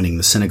joining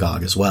the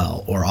synagogue as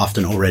well, or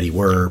often already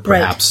were,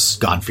 perhaps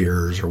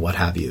God-fearers or what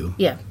have you.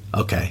 Yeah.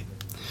 Okay.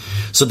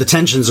 So the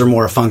tensions are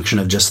more a function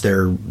of just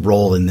their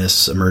role in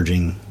this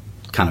emerging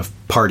kind of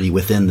party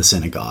within the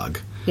synagogue.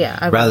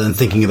 Yeah. Rather than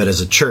thinking of it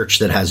as a church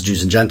that has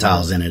Jews and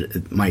Gentiles in it,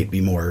 it might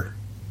be more,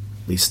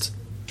 at least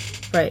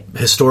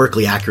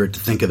historically accurate to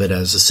think of it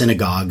as a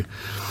synagogue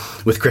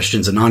with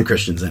Christians and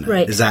non-Christians in it.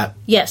 Right. Is that...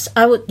 Yes,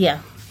 I would, yeah.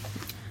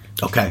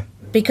 Okay.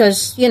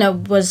 Because,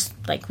 was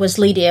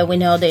Lydia, we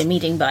know they're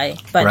meeting by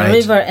the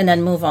river and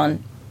then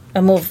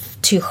move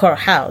to her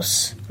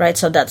house, right?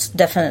 So that's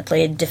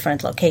definitely a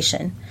different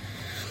location.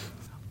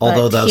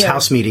 Although those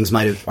house meetings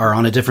are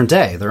on a different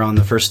day. They're on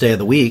the first day of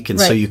the week, and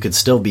so you could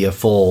still be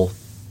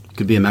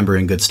a member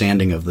in good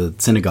standing of the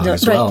synagogue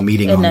as well,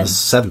 meeting on the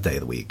seventh day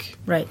of the week.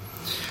 Right.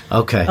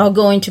 Okay. Or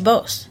going to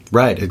both.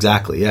 Right,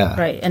 exactly, yeah.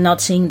 Right, and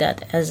not seeing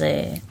that as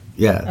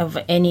of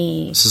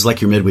any... This is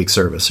like your midweek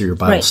service or your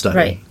Bible study.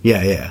 Right.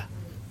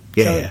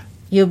 Yeah.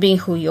 You being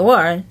who you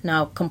are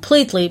now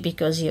completely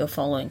because you're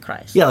following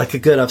Christ. Yeah, like a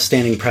good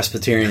upstanding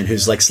Presbyterian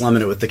who's like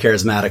slumming it with the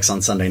charismatics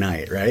on Sunday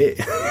night, right?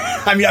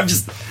 I mean,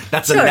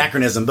 that's an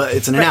anachronism, but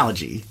it's an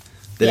analogy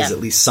that is at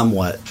least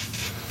somewhat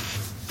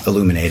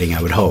illuminating,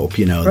 I would hope,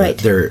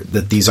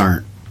 that these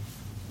aren't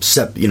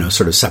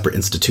sort of separate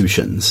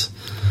institutions.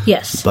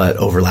 Yes. But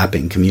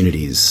overlapping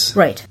communities.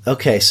 Right.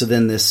 Okay, so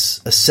then this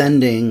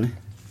ascending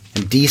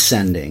and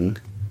descending,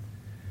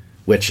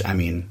 which, I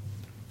mean,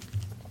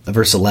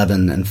 verse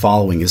 11 and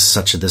following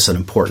is an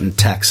important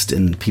text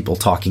in people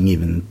talking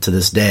even to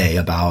this day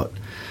about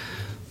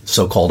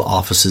so-called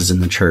offices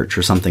in the church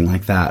or something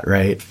like that,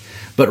 right?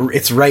 But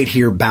it's right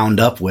here bound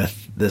up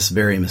with this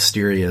very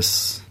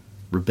mysterious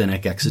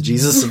rabbinic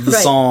exegesis of the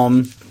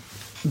psalm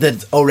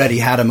that already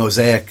had a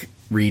Mosaic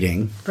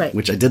reading,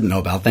 which I didn't know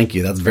about. Thank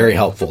you. That's very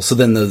helpful. So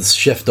then the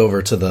shift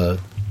over to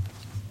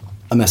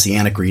a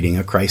messianic reading,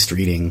 a Christ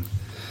reading,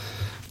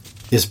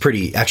 is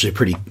actually a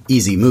pretty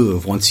easy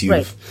move once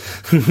you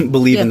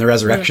believe in the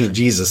resurrection of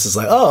Jesus. It's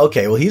like, oh,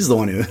 okay, well, he's the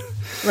one who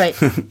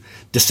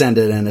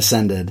descended and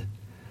ascended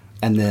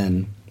and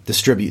then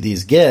distribute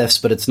these gifts,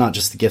 but it's not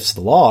just the gifts of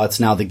the law, it's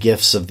now the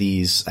gifts of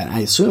these, and I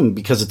assume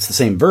because it's the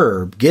same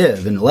verb,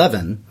 give, in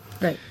 11,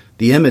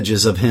 the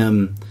images of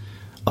him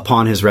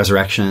upon his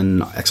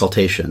resurrection,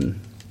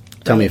 exaltation.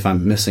 Tell me if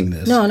I'm missing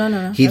this.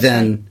 No. He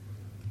then,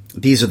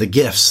 these are the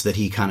gifts that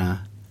he kind of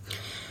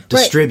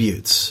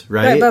distributes,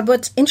 right? Right, but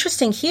what's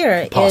interesting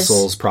here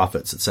Apostles,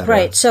 prophets, etc.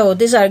 Right, so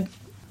these are,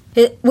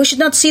 we should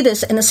not see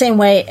this in the same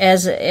way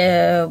as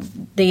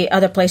the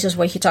other places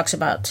where he talks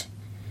about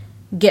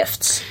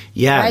gifts.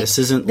 Yeah, right? this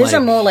isn't These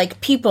are more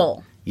like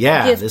people.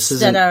 Yeah, gifts this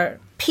isn't... that are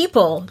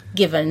people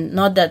given,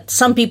 not that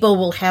some people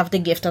will have the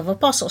gift of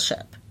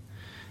apostleship.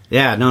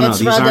 Yeah, no,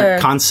 these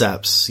aren't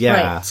concepts.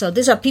 Yeah. Right, so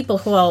these are people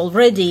who are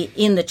already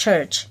in the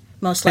church,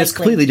 most likely. It's a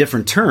completely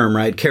different term,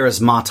 right?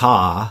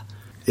 Charismata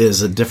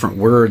is a different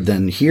word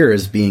than here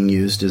is being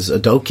used as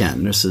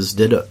adoken. This is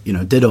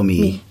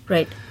didomi.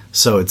 Right.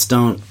 So it's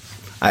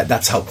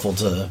that's helpful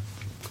to,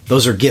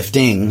 those are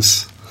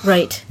giftings.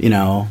 Right.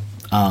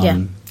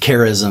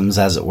 Charisms,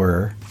 as it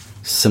were.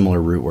 Similar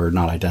root word,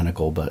 not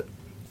identical, but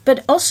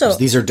also...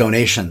 These are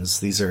donations.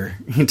 These are,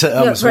 I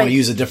just want to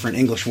use a different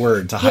English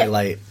word to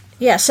highlight.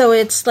 Yeah, so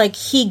it's like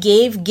he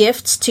gave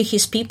gifts to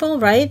his people,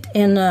 right?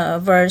 In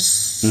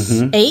verse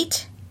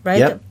 8, right?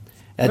 Yep.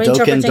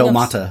 Adoken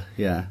domata,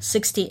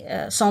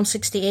 Psalm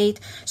 68.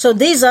 So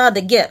these are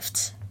the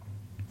gifts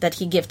that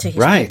he gave to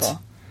his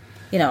people.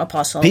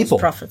 Apostles,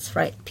 prophets,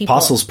 right? People.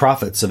 Apostles,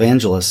 prophets,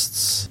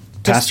 evangelists,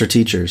 pastor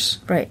teachers.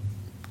 Right.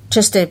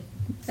 Just a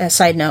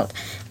side note.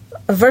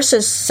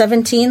 Verses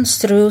 17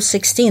 through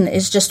 16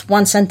 is just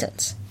one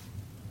sentence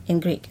in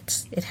Greek.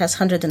 It has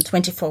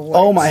 124 words.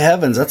 Oh, my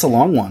heavens, that's a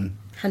long one.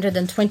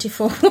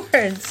 124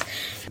 words.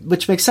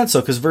 Which makes sense,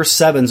 though, because verse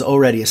 7 is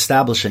already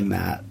establishing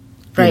that.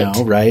 Right.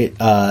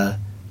 Right?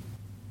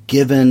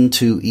 Given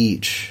to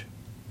each.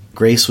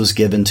 Grace was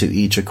given to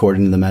each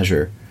according to the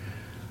measure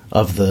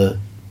of the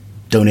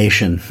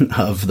donation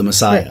of the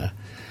Messiah. Right.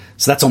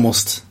 So that's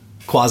almost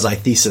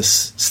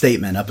quasi-thesis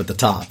statement up at the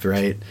top,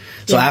 right?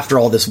 So after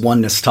all this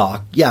oneness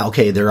talk,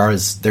 there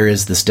is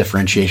this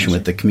differentiation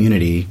with the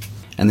community,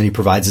 and then he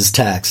provides his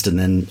text and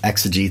then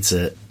exegetes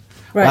it.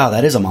 Right. Wow,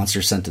 that is a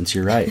monster sentence.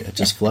 You're right. It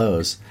just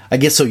flows. I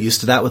get so used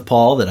to that with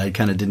Paul that I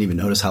kind of didn't even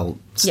notice how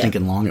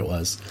stinking long it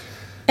was.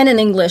 And in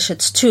English,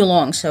 it's too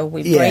long, so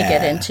we break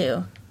it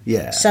into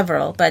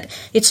several. But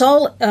it's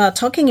all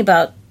talking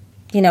about,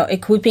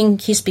 equipping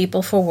his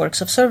people for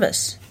works of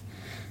service,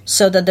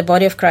 so that the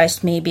body of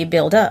Christ may be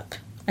built up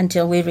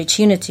until we reach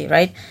unity,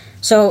 right?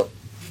 So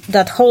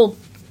that whole,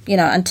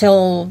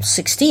 until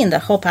 16, the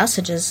whole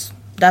passage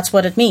that's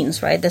what it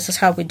means, right? This is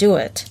how we do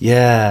it.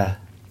 Yeah.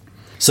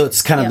 So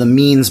it's kind of the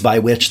means by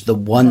which the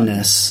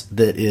oneness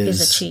that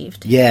is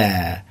achieved.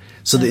 Yeah.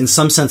 So in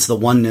some sense, the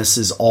oneness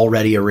is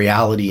already a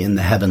reality in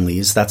the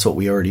heavenlies. That's what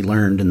we already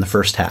learned in the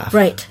first half.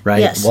 Right. Right?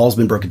 Yes. The wall's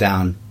been broken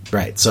down.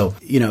 Right. So,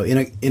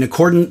 in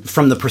accordance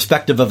from the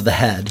perspective of the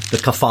head, the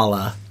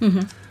kafala,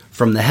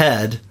 from the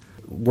head,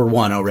 we're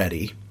one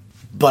already.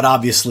 But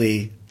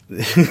obviously,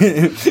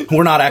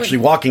 we're not actually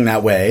walking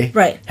that way.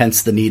 Right.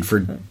 Hence the need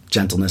for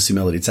gentleness,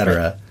 humility, etc.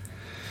 Right.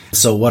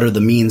 So what are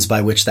the means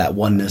by which that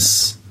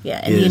oneness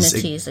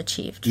unity is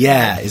achieved.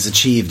 Yeah, is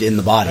achieved in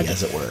the body,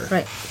 as it were.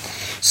 Right.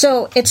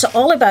 So it's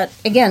all about,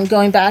 again,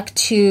 going back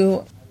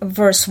to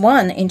verse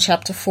 1 in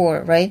chapter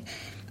 4, right?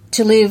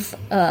 To live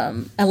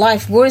a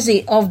life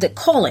worthy of the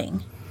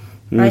calling,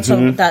 right?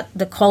 So that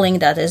the calling,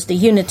 that is the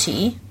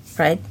unity,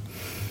 right?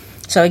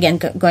 So again,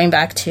 going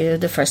back to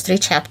the first 3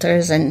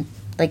 chapters, and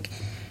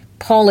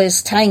Paul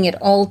is tying it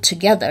all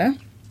together.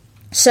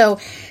 So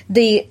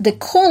the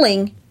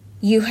calling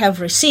you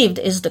have received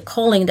is the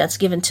calling that's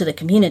given to the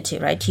community,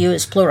 right? You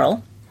is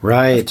plural,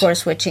 right? Of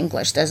course, which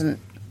English doesn't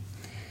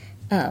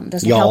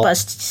help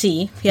us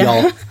see.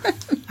 Yeah. Y'all.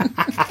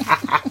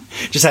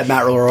 Just had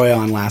Matt Leroy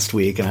on last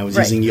week, and I was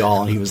using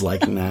y'all, and he was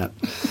liking that.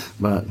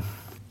 But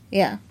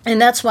yeah, and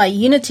that's why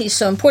unity is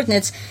so important.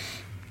 It's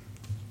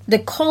the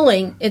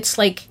calling. It's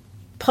like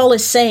Paul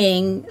is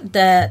saying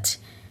that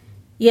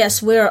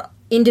yes, we're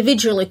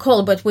individually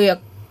called, but we are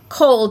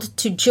called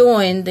to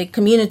join the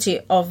community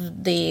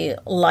of the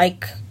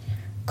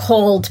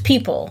called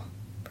people,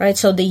 right?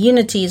 So the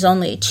unity is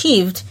only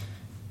achieved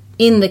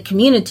in the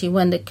community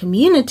when the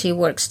community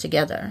works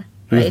together,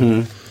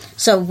 right?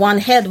 So one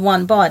head,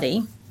 one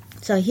body.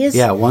 So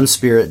one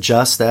spirit,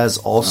 just as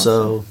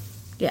also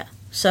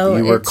so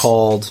you were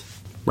called,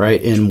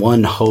 right, in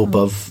one hope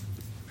of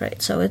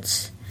so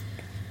it's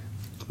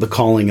the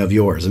calling of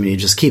yours. I mean, he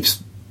just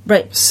keeps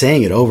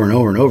saying it over and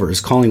over and over. He's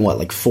calling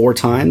 4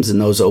 times in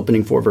those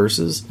opening 4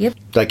 verses? Yep.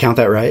 Did I count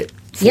that right?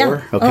 4?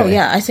 Yeah. Okay. Oh,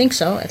 yeah, I think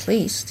so, at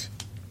least.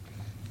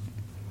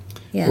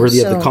 Yeah.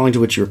 Worthy of the calling to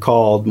which you're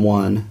called,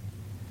 1,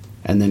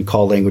 and then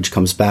call language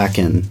comes back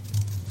in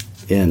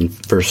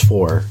verse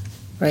 4,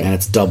 and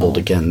it's doubled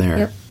again there.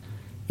 Yep.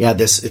 Yeah,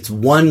 it's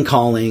one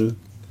calling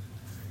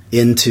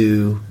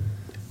into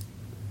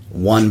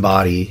one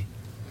body,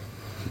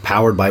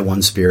 powered by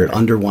one Spirit,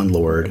 under one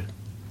Lord,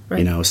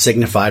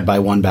 signified by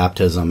one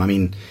baptism. I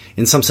mean,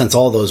 in some sense,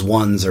 all those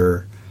ones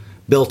are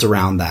built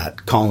around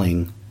that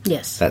calling,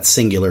 that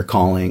singular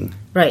calling,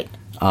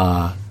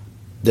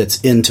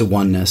 that's into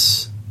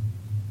oneness,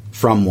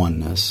 from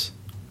oneness.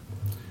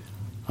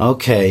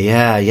 Okay,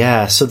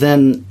 yeah. So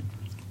then,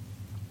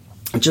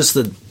 just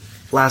the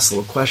last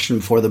little question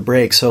before the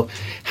break. So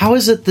how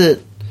is it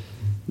that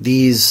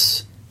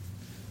these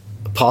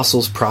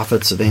apostles,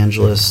 prophets,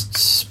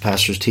 evangelists,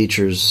 pastors,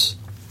 teachers,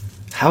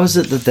 how is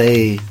it that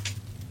they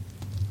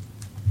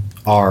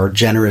are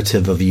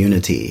generative of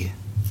unity?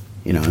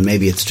 You know, and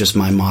maybe it's just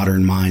my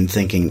modern mind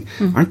thinking,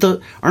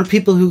 aren't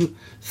people who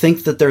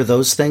think that they're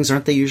those things,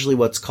 aren't they usually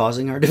what's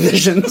causing our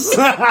divisions?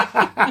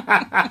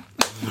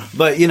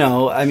 But, you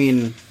know, I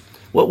mean,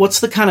 what's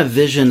the kind of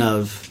vision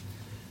of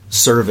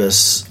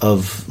service,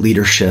 of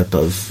leadership,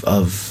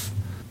 of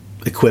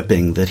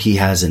equipping that he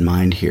has in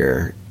mind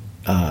here?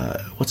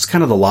 What's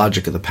kind of the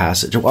logic of the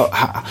passage?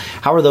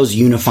 How are those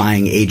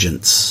unifying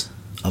agents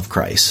of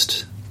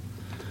Christ?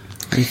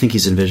 What do you think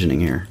he's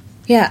envisioning here?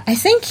 Yeah, I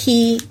think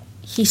he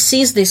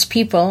sees these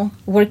people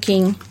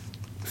working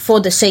for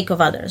the sake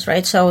of others,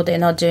 right? So they're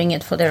not doing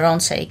it for their own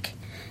sake.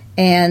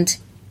 And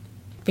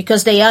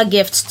because they are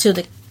gifts to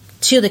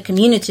the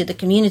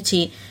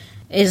community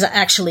is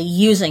actually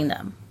using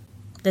them.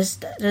 Does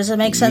it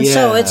make sense? Yeah.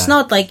 So it's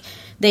not like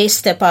they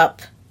step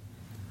up,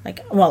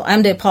 like, well,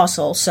 I'm the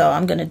apostle, so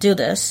I'm going to do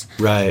this.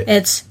 Right.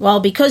 It's, well,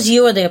 because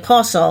you are the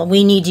apostle,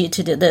 we need you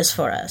to do this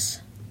for us.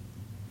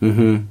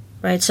 Mm-hmm.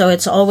 Right? So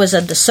it's always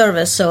at the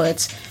service, so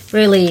it's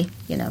really,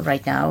 you know,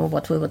 right now,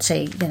 what we would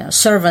say, you know,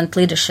 servant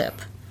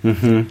leadership.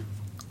 Mm-hmm.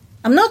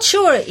 I'm not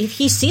sure if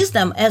he sees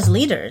them as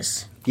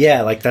leaders.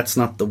 Yeah, like that's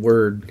not the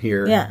word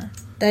here. Yeah,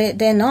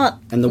 they're not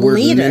leaders. And the word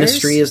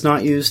ministry is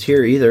not used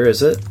here either,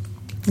 is it?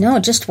 No,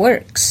 just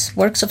works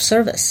of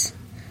service.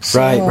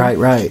 So,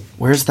 Right.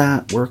 Where's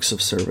that works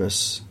of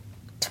service?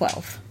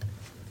 12.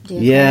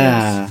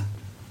 Yeah.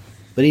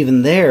 But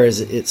even there,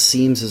 it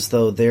seems as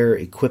though they're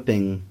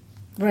equipping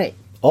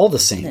all the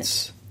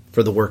saints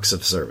for the works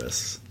of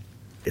service.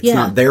 It's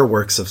not their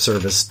works of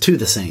service to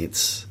the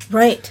saints.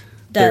 Right.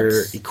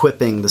 They're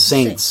equipping the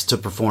saints to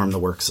perform the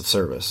works of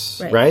service.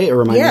 Right?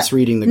 Or am I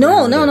misreading the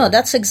grammar? No.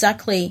 That's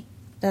exactly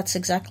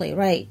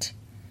right.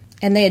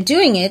 And they are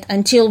doing it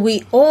until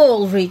we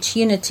all reach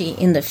unity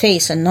in the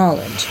faith and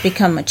knowledge,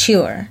 become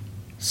mature.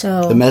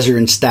 So the measure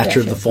and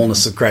stature of the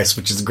fullness of Christ,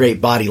 which is great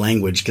body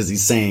language, because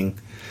he's saying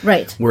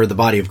we're the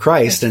body of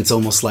Christ, and it's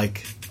almost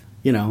like,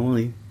 you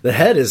know, the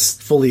head is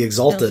fully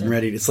exalted and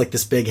ready. It's like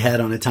this big head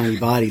on a tiny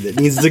body that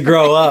needs to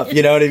grow up.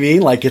 You know what I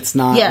mean? Like it's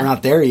not, we're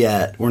not there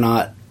yet. We're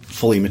not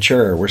fully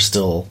mature. We're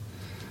still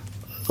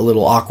a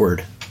little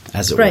awkward,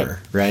 as it were,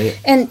 right?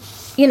 And,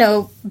 you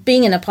know,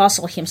 being an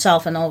apostle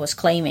himself and always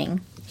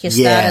claiming his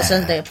status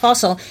as the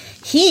apostle,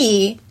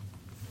 he,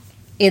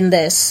 in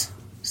this,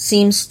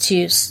 seems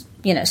to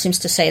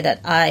say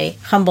that I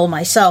humble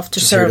myself to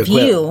serve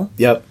you.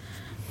 Yep.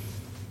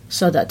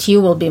 So that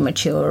you will be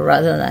mature,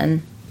 rather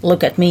than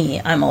look at me,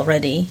 I'm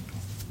already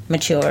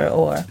mature,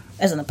 or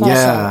as an apostle,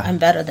 I'm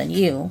better than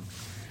you.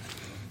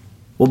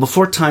 Well,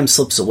 before time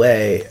slips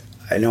away,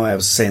 I know I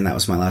was saying that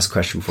was my last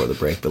question before the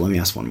break, but let me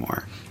ask one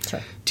more.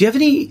 Sure. Do you have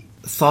any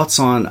thoughts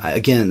on,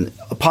 again,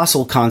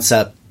 apostle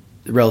concept,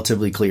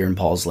 relatively clear in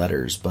Paul's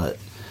letters, but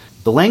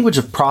the language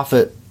of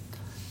prophet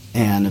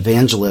and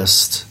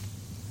evangelist,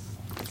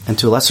 and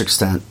to a lesser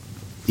extent,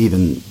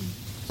 even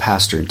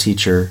pastor and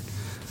teacher,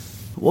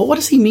 well, what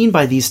does he mean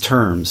by these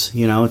terms?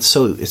 You know, it's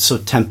so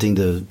tempting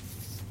to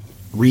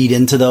read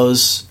into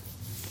those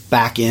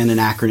back in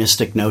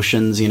anachronistic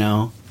notions, you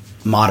know,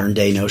 modern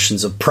day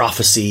notions of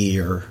prophecy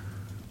or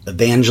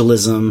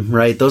evangelism,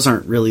 right? Those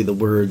aren't really the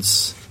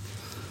words,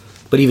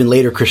 but even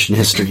later Christian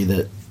history,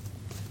 that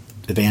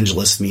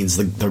evangelist means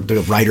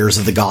the writers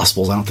of the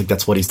Gospels. I don't think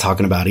that's what he's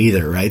talking about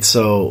either, right?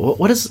 So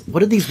what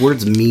do these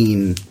words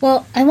mean?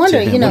 Well, I wonder,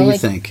 you know, what do you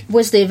think?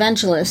 Was the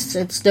evangelists,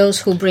 it's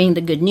those who bring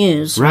the good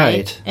news,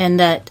 right? And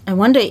that, I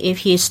wonder if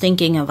he's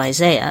thinking of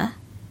Isaiah,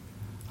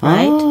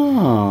 right?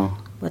 Oh.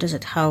 What is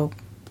it? How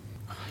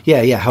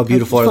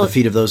beautiful are the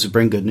feet of those who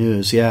bring good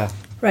news,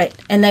 Right,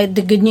 and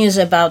the good news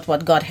about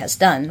what God has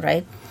done,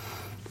 right?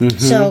 Mm-hmm.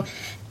 So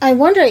I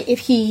wonder if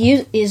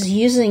he is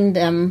using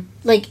them,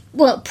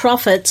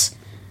 prophets,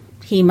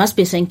 he must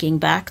be thinking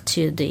back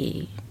to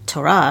the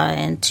Torah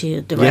and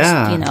to the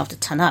rest, of the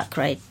Tanakh,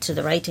 right? To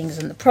the writings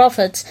and the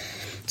prophets.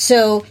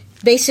 So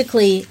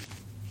basically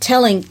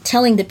telling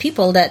the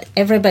people that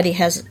everybody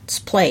has its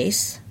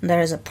place, there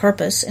is a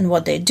purpose in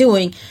what they're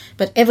doing,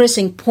 but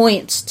everything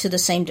points to the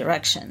same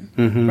direction,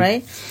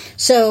 right?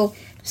 So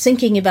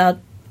thinking about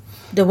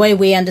the way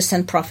we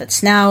understand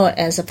prophets now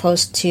as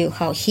opposed to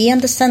how he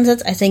understands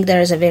it, I think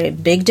there is a very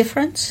big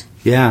difference.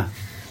 Yeah.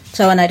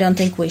 So, and I don't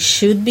think we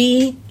should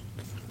be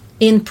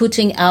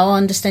inputting our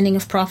understanding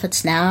of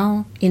prophets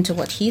now into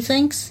what he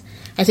thinks.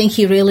 I think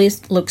he really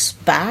looks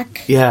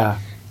back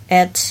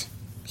at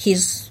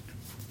his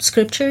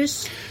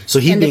scriptures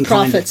and the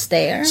prophets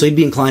there. So he'd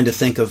be inclined to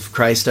think of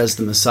Christ as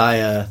the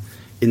Messiah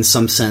in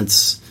some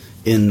sense,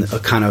 in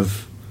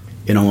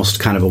almost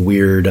kind of a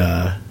weird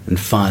and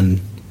fun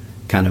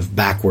kind of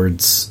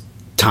backwards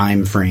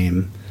time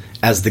frame,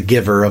 as the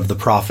giver of the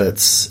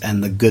prophets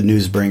and the good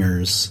news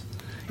bringers,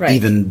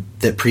 even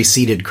that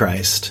preceded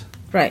Christ.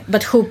 Right,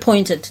 but who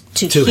pointed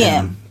to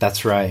him.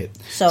 That's right.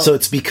 So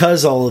it's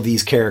because all of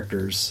these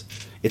characters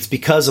it's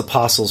because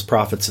apostles,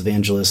 prophets,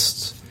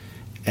 evangelists,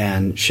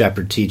 and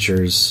shepherd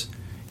teachers,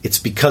 it's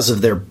because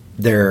of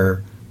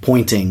their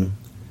pointing,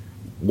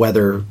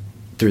 whether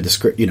through the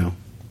script,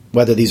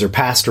 whether these are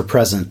past or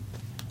present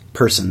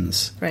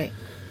persons. Right.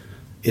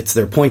 It's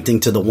they're pointing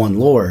to the one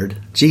Lord,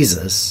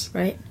 Jesus.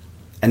 Right.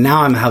 And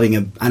now I'm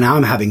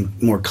having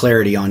more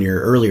clarity on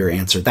your earlier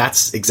answer.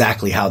 That's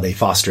exactly how they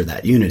foster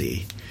that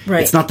unity.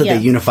 Right. It's not that they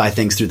unify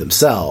things through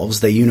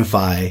themselves. They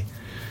unify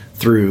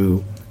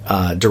through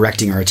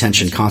directing our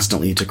attention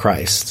constantly to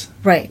Christ.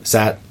 Right. Is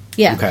that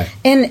okay?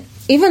 And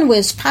even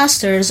with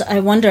pastors, I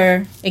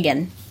wonder,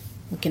 again,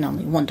 we can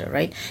only wonder,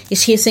 right?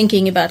 Is he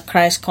thinking about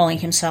Christ calling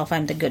himself,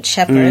 I'm the good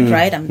shepherd,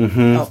 right?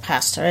 I'm a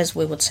pastor, as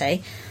we would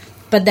say.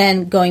 But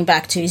then going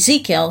back to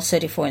Ezekiel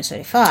 34 and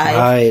 35,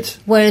 right,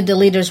 where the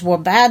leaders were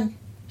bad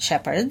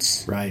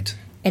shepherds. Right.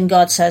 And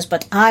God says,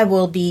 but I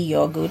will be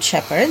your good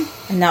shepherd.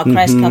 And now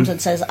Christ comes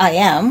and says, I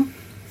am.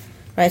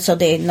 Right? So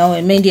they know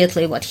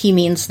immediately what he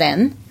means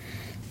then.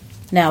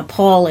 Now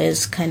Paul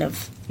is kind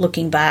of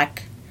looking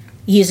back,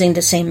 using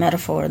the same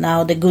metaphor.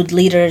 Now the good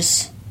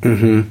leaders,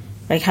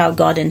 like how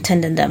God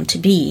intended them to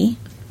be,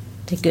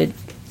 the good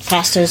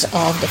pastors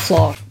of the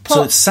flock.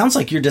 So it sounds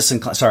like you're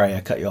disinclined. Sorry, I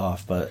cut you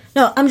off, but...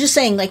 No, I'm just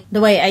saying, like,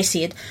 the way I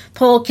see it,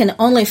 Paul can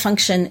only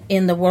function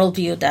in the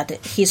worldview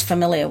that he's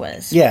familiar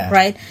with. Yeah.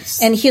 Right?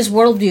 And his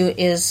worldview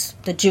is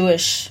the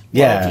Jewish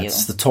worldview.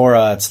 It's the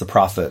Torah, it's the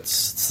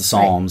prophets, it's the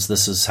Psalms. Right.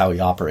 This is how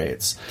he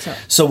operates.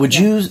 So would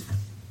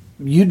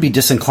you'd be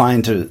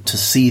disinclined to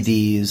see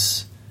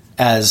these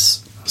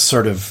as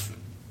sort of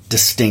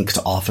distinct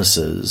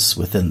offices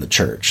within the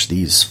church,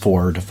 these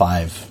 4 to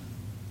 5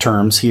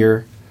 terms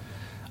here?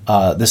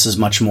 This is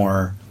much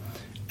more...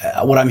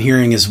 what I'm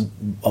hearing is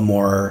a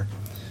more...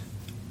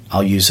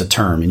 I'll use a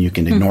term, and you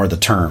can ignore the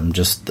term.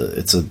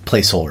 It's a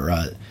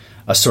placeholder.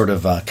 A sort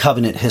of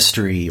covenant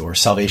history or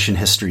salvation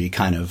history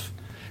kind of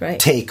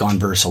take on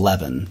verse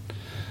 11.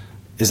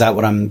 Is that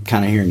what I'm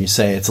kind of hearing you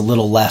say? It's a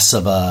little less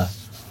of a...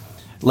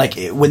 Like,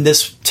 when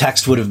this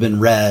text would have been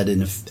read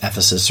in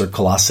Ephesus or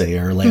Colossae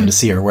or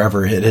Laodicea or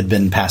wherever it had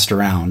been passed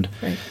around,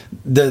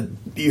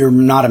 you're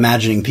not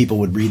imagining people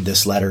would read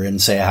this letter in,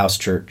 say, a house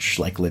church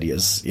like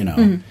Lydia's,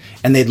 and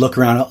they'd look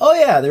around, oh,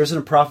 yeah, there's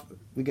a prophet.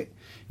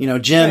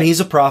 Jim, he's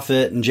a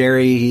prophet, and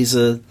Jerry, he's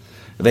a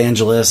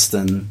evangelist,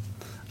 and,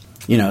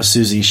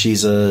 Susie,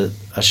 she's a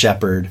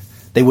shepherd.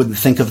 They wouldn't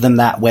think of them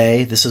that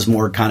way. This is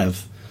more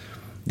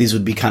these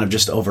would be kind of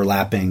just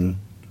overlapping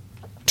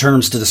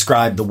terms to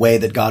describe the way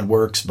that God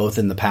works, both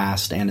in the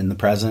past and in the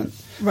present.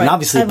 Right. And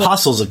obviously,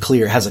 apostles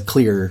has a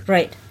clear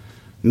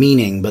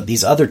meaning, but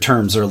these other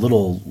terms are a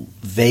little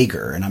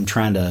vaguer, and I'm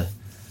trying to...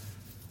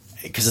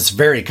 Because it's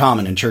very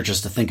common in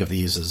churches to think of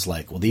these as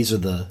like, well, these are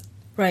the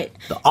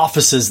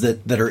offices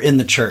that are in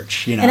the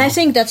church, And I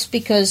think that's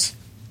because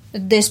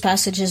this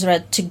passage is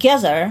read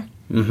together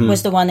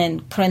with the one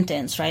in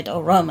Corinthians, right,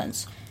 or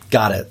Romans.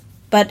 Got it.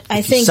 But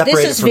I think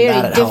this is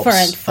very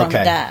different from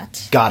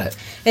that. Got it.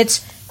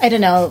 It's... I don't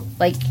know,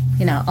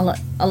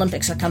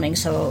 Olympics are coming,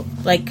 so,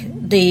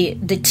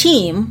 the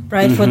team,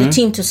 right, for the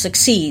team to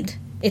succeed,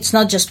 it's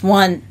not just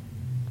one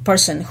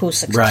person who is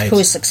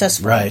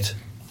successful. Right.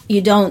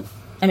 You don't,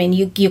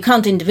 you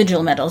count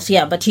individual medals,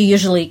 but you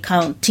usually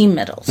count team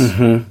medals.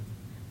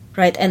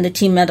 Right, and the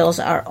team medals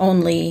are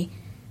only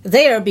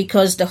there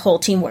because the whole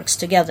team works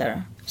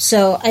together.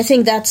 So I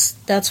think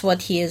that's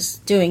what he is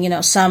doing.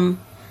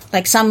 Some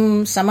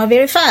are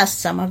very fast,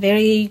 some are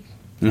very,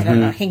 I don't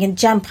know, he can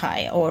jump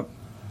high or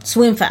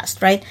swim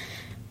fast, right?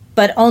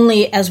 But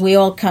only as we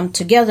all come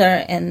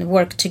together and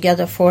work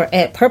together for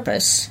a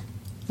purpose,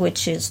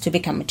 which is to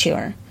become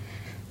mature,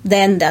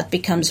 then that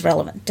becomes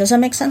relevant. Does that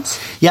make sense?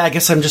 Yeah, I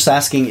guess I'm just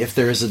asking if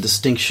there is a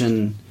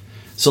distinction.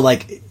 So,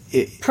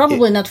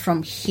 probably not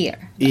from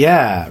here.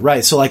 Yeah,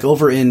 right. So,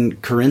 over in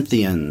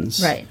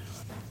Corinthians, right,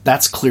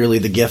 that's clearly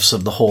the gifts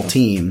of the whole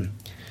team.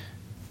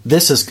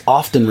 This is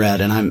often read,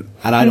 and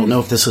I don't know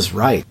if this is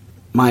right.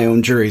 My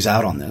own jury's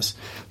out on this.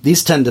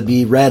 These tend to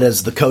be read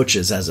as the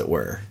coaches, as it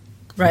were.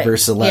 Right.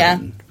 Verse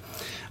 11.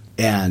 Yeah.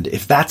 And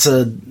if that's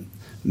a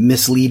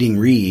misleading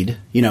read,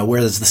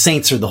 whereas the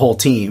saints are the whole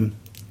team.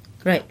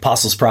 Right.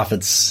 Apostles,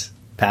 prophets,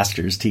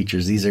 pastors,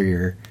 teachers, these are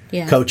your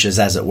coaches,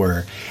 as it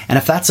were. And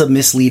if that's a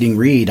misleading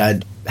read,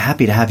 I'd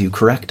happy to have you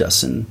correct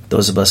us, and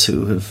those of us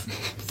who have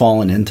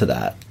fallen into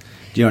that.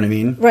 Do you know what I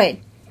mean?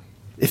 Right.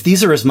 If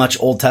these are as much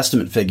Old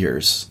Testament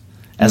figures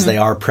as they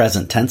are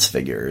present tense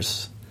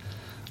figures...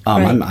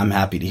 I'm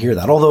happy to hear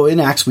that. Although in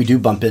Acts we do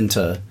bump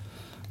into,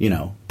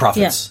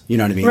 prophets. Yeah. You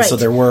know what I mean? Right. So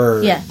there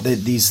were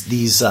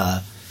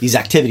these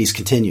activities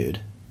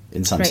continued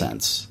in some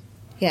sense.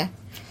 Yeah,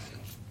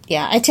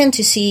 yeah. I tend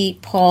to see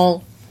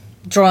Paul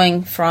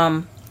drawing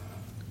from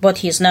what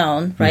he's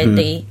known, right?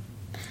 The,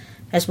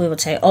 as we would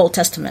say, Old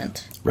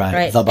Testament,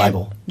 right? The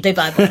Bible,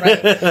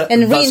 right?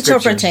 And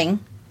reinterpreting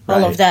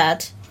all of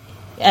that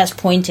as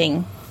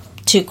pointing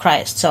to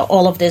Christ. So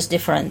all of these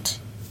different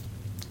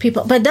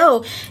people, but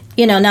though.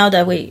 Now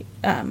that we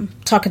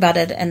talk about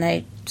it and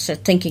I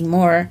start thinking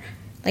more,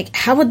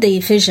 how would the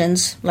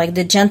Ephesians,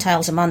 the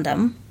Gentiles among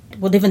them,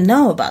 would even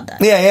know about that.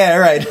 Yeah,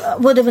 right.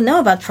 Would even know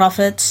about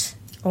prophets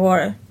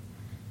or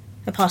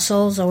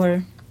apostles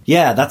or...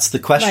 Yeah, that's the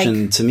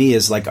question to me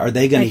is like, are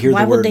they going to hear the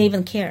word... Why would they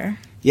even care?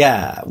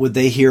 Yeah, would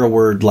they hear a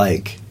word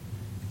like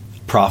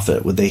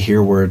prophet? Would they hear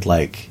a word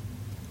like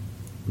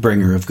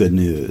bringer of good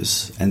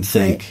news and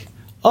think,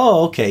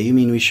 oh, okay, you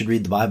mean we should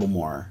read the Bible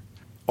more?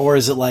 Or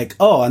is it like,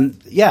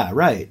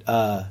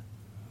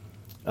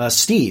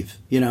 Steve,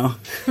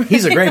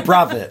 he's a great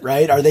prophet,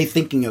 right? Are they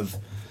thinking of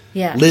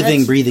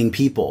living, breathing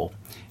people?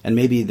 And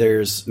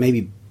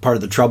maybe part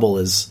of the trouble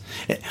is,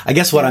 I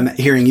guess what I'm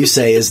hearing you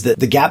say is that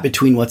the gap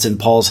between what's in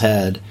Paul's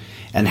head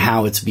and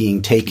how it's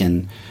being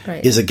taken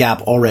is a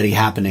gap already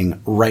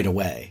happening right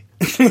away.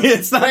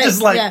 It's not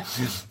just like...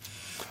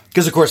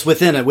 Because, of course,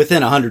 within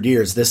 100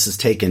 years, this is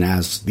taken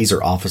as these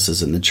are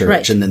offices in the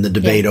church, and then the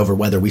debate over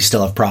whether we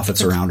still have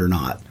prophets around or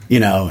not,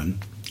 and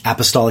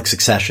apostolic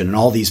succession and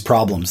all these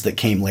problems that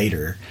came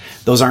later.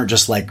 Those aren't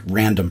just like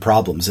random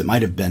problems. It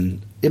might have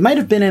been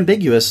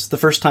ambiguous the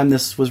first time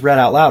this was read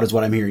out loud, is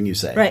what I'm hearing you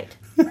say. Right.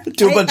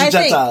 To a bunch of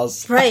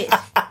Gentiles. Right.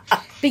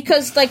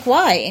 Because, like,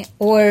 why?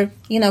 Or,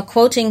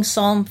 quoting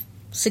Psalm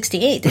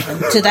 68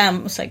 to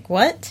them, it's like,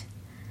 what?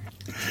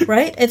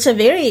 Right? It's a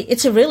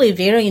really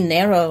very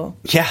narrow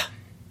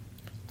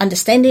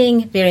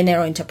understanding, very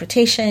narrow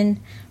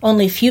interpretation.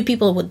 Only few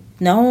people would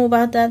know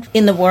about that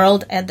in the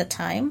world at the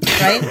time,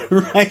 right?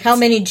 Right. How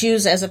many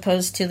Jews as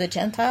opposed to the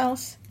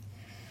Gentiles?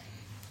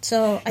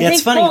 So I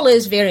think funny. Paul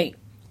is very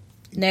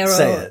narrow.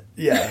 Say it,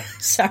 yeah.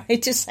 Sorry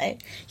to say.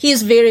 He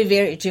is very,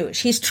 very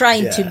Jewish. He's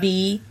trying to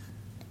be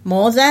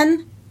more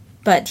than,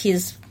 but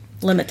he's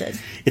limited.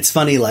 It's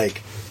funny,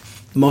 like,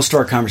 most of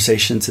our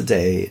conversation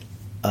today,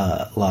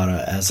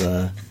 Lara, as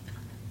a,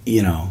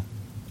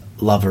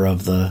 lover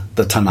of the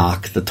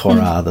Tanakh, the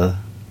Torah,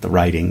 the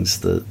writings,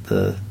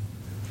 the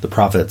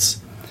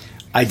prophets,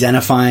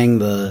 identifying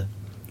the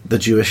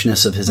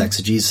Jewishness of his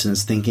exegesis and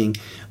his thinking,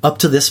 up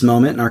to this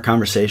moment in our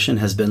conversation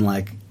has been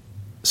like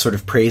sort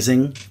of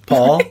praising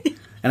Paul.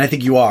 And I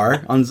think you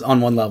are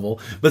on one level,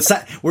 but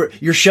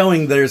you're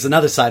showing there's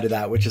another side of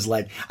that, which is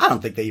like, I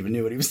don't think they even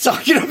knew what he was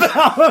talking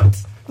about.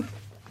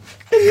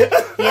 Yeah,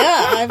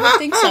 I would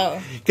think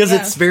so. Because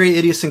it's very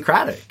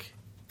idiosyncratic,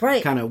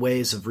 right? Kind of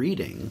ways of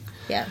reading.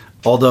 Yeah.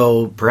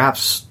 Although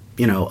perhaps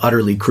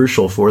utterly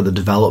crucial for the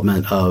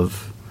development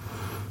of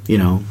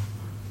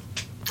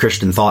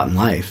Christian thought and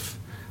life,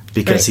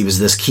 because he was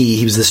this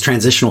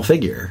transitional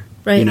figure,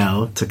 right?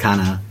 To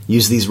kind of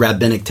use these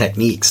rabbinic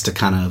techniques to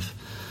kind of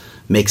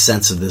make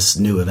sense of this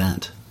new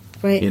event,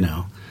 right?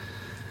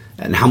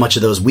 And how much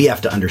of those we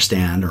have to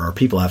understand, or our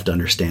people have to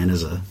understand,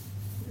 is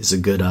a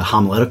good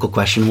homiletical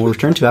question we'll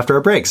return to after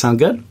our break. Sound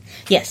good?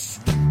 Yes.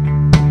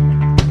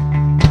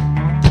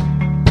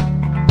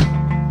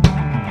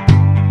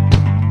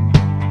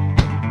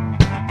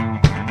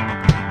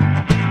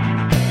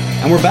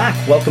 And we're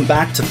back. Welcome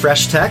back to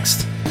Fresh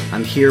Text.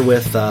 I'm here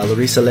with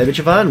Larisa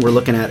Levicheva, and we're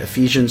looking at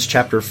Ephesians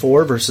chapter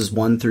 4, verses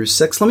 1 through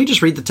 6. Let me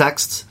just read the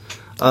text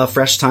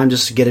fresh time,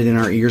 just to get it in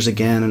our ears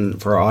again,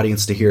 and for our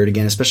audience to hear it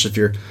again, especially if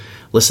you're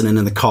listening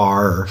in the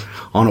car or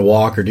on a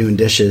walk or doing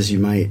dishes. You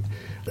might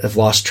have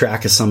lost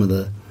track of some of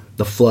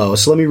the flow.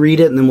 So let me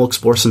read it, and then we'll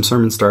explore some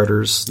sermon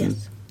starters and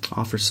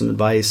offer some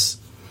advice.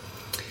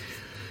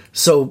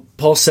 So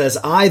Paul says,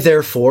 I,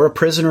 therefore, a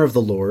prisoner of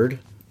the Lord,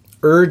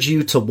 urge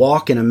you to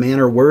walk in a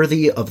manner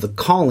worthy of the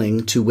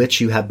calling to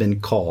which you have been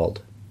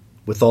called,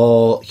 with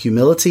all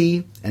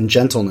humility and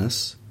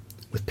gentleness,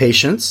 with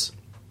patience,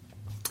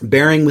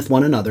 bearing with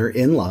one another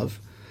in love,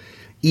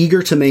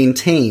 eager to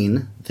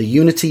maintain the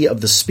unity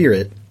of the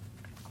Spirit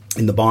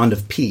in the bond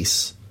of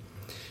peace.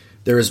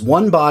 There is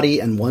one body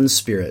and one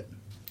Spirit,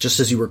 just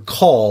as you were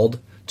called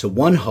to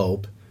one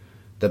hope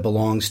that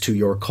belongs to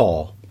your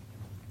call.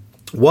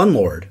 One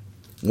Lord,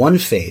 one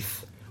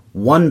faith,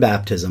 one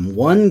baptism,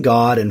 one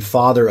God and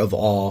Father of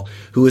all,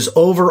 who is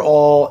over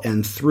all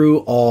and through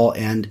all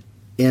and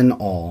in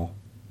all.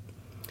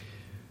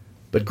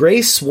 But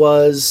grace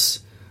was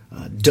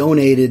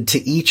donated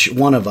to each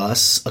one of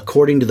us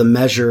according to the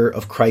measure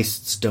of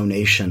Christ's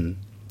donation.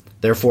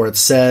 Therefore it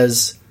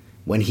says,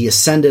 when he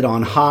ascended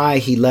on high,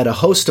 he led a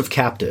host of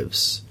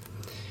captives,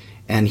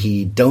 and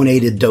he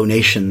donated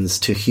donations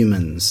to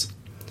humans.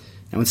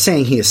 Now, in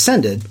saying he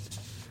ascended,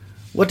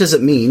 what does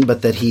it mean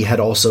but that he had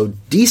also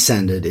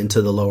descended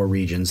into the lower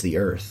regions, the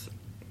earth?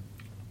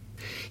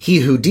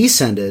 He who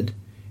descended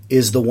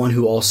is the one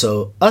who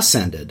also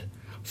ascended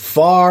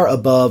far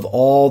above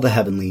all the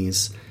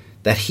heavenlies,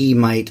 that he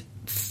might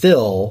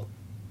fill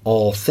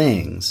all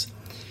things.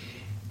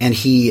 And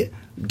he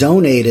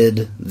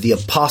donated the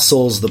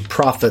apostles, the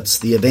prophets,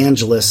 the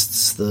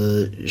evangelists,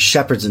 the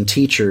shepherds and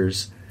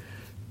teachers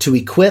to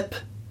equip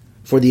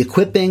for the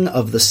equipping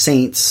of the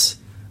saints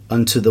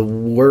unto the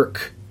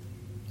work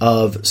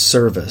of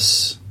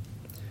service,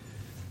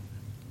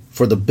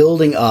 for the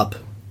building up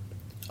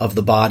of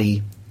the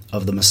body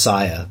of the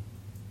Messiah,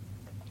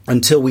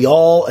 until we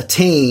all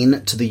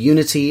attain to the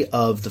unity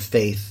of the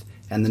faith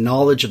and the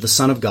knowledge of the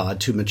Son of God,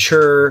 to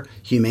mature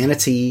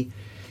humanity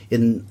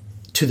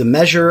to the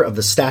measure of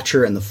the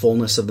stature and the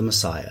fullness of the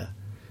Messiah,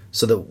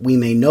 so that we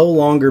may no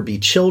longer be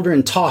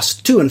children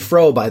tossed to and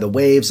fro by the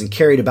waves and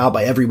carried about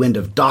by every wind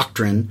of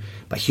doctrine,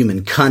 by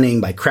human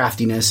cunning, by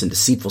craftiness and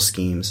deceitful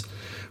schemes.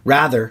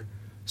 Rather,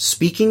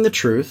 speaking the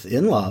truth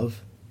in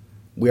love,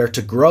 we are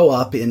to grow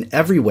up in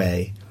every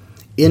way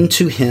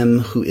into him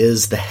who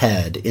is the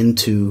head,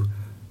 into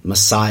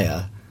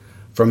Messiah,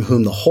 from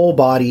whom the whole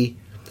body,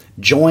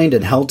 joined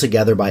and held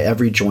together by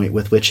every joint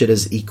with which it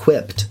is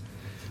equipped,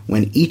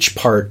 when each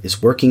part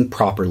is working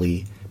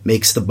properly,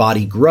 makes the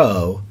body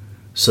grow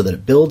so that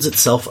it builds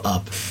itself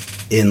up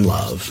in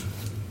love.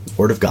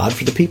 Word of God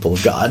for the people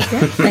of God.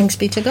 Yeah, thanks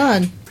be to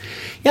God.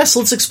 Yes,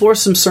 let's explore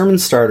some sermon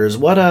starters.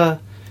 What,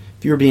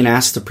 if you were being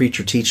asked to preach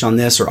or teach on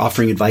this, or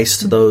offering advice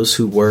to those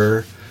who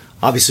were,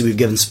 obviously we've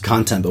given some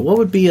content, but what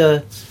would be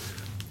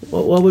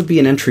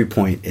an entry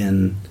point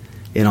in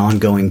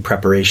ongoing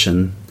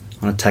preparation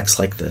on a text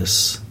like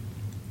this?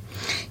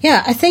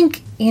 Yeah, I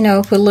think,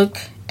 if we look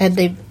at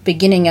the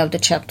beginning of the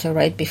chapter,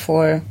 right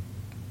before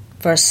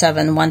verse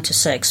 7,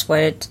 1-6,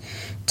 where it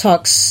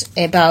talks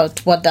about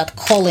what that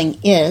calling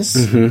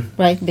is,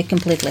 right? Be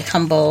completely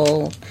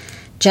humble,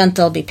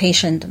 gentle, be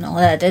patient, and all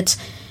that.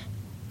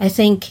 I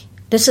think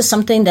this is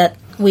something that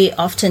we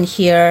often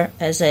hear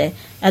as an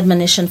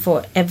admonition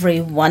for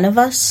every one of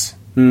us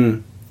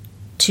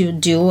to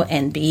do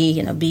and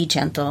be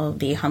gentle,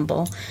 be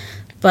humble.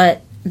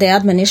 But the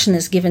admonition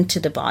is given to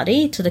the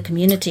body, to the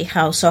community.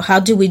 How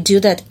do we do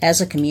that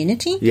as a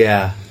community?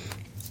 Yeah.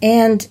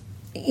 And,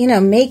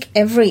 make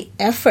every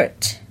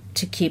effort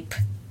to keep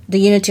the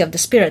unity of the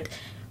Spirit.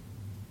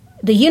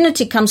 The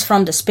unity comes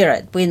from the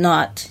Spirit. We're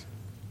not,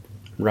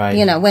 right.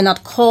 We're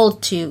not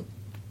called to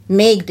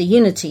make the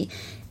unity.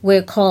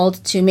 We're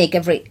called to make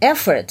every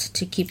effort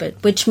to keep it,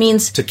 which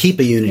means... to keep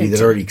a unity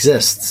that already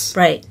exists.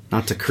 Right.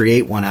 Not to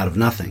create one out of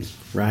nothing.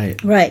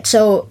 Right. Right.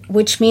 So,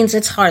 which means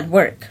it's hard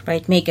work,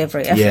 right? Make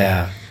every effort.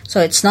 Yeah.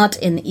 So it's not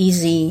an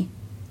easy...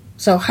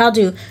 So how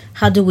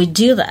do we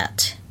do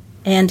that?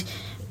 And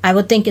I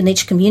would think in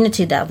each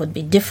community that would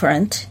be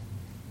different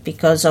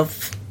because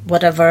of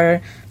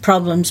whatever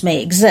problems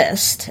may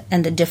exist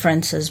and the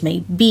differences may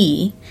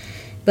be.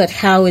 But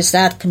how is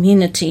that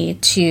community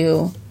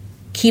to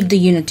keep the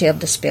unity of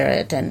the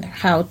Spirit, and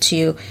how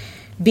to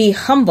be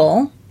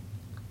humble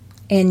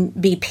and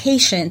be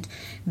patient,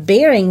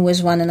 bearing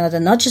with one another,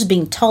 not just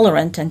being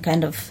tolerant and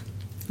kind of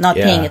not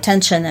paying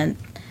attention and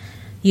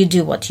you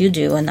do what you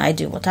do and I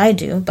do what I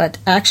do, but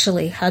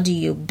actually how do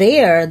you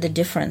bear the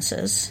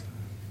differences?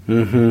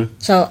 Mm-hmm.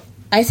 So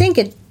I think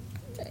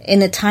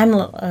in a time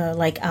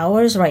like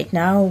ours right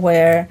now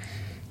where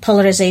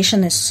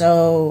polarization is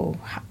so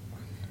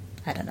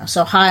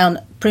high on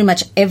pretty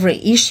much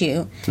every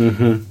issue,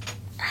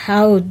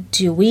 how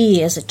do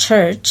we as a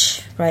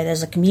church, right,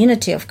 as a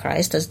community of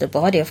Christ, as the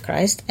body of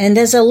Christ, and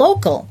as a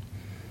local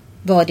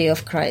body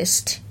of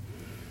Christ,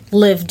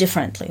 live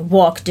differently,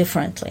 walk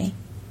differently?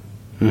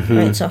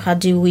 Right? So how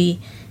do we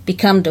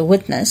become the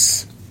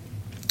witness,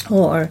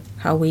 or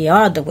how we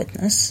are the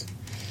witness?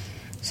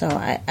 So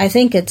I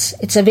think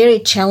it's a very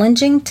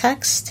challenging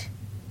text,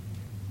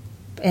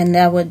 and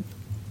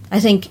I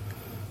think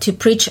to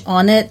preach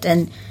on it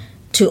and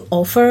to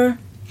offer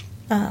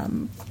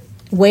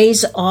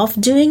ways of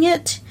doing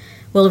it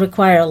will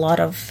require a lot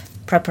of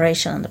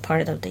preparation on the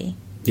part of the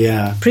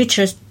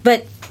preachers.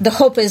 But the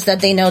hope is that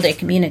they know their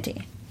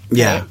community.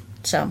 Yeah. Right?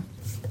 So.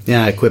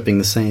 Yeah, equipping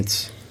the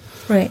saints.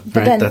 Right.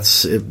 But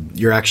then,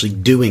 you're actually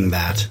doing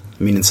that.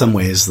 I mean, in some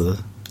ways,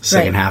 the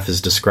second half is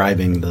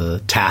describing the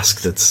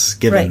task that's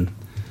given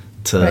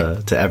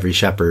to every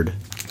shepherd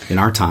in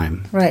our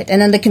time. Right.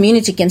 And then the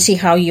community can see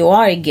how you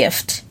are a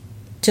gift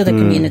to the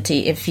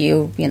community if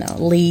you,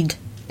 lead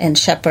and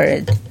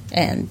shepherd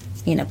and,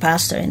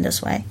 pastor in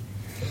this way.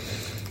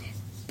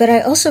 But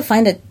I also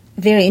find it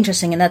very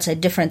interesting, and that's a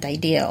different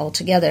idea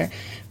altogether,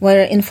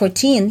 where in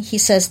 14 he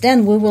says,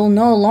 then we will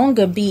no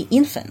longer be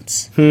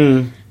infants.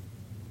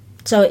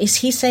 So is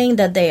he saying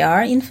that they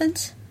are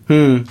infants?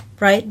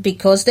 Right?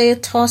 Because they are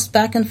tossed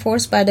back and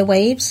forth by the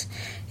waves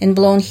and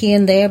blown here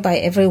and there by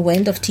every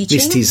wind of teaching?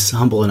 At least he's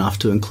humble enough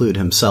to include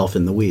himself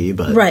in the we,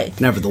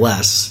 but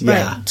nevertheless,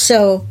 Right.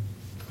 So,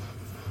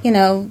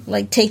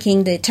 like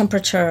taking the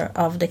temperature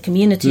of the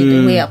community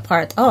that we are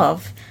part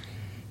of.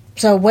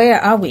 So where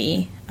are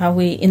we? Are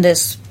we in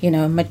this,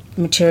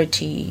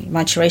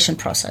 maturation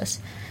process?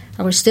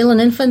 Are we still an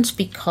infant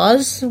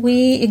because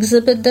we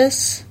exhibit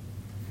this?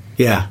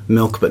 Yeah,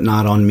 milk but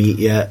not on meat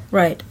yet.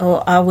 Right.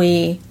 Or are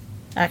we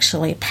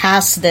actually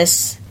past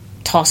this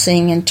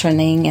tossing and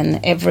turning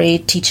and every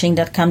teaching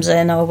that comes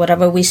in, or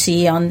whatever we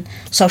see on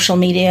social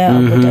media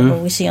or whatever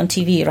we see on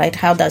TV, right?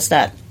 How does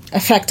that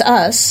affect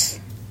us?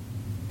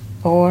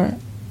 Or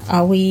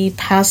are we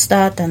past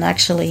that and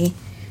actually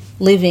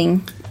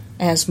living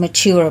as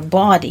mature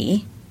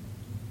body?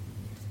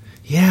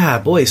 Yeah,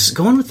 boys,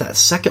 going with that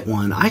second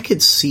one, I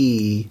could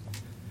see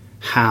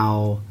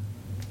how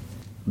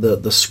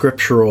the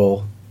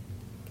scriptural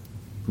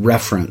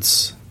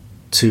reference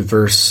to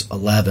verse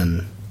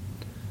 11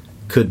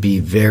 could be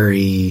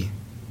very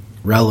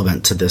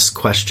relevant to this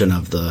question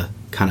of the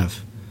kind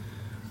of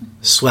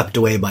swept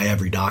away by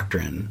every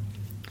doctrine.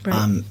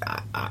 Right.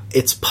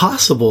 It's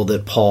possible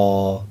that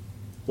Paul,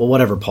 well,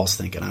 whatever Paul's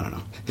thinking, I don't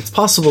know. It's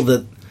possible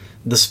that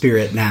the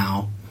Spirit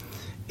now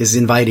is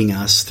inviting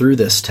us through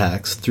this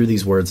text, through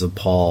these words of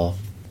Paul,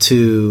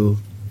 to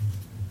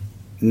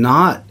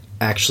not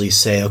actually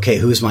say, okay,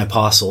 who's my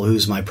apostle,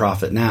 who's my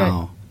prophet now,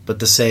 right, but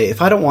to say,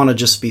 if I don't want to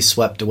just be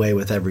swept away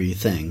with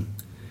everything,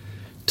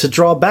 to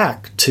draw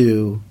back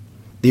to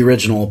the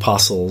original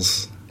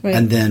apostles, right,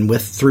 and then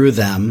through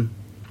them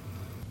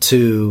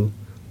to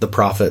the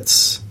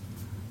prophets,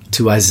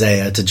 to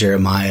Isaiah, to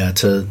Jeremiah,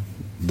 to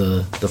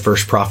the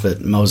first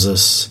prophet,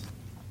 Moses,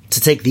 to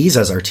take these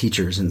as our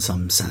teachers in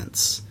some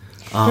sense.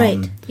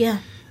 Right, yeah.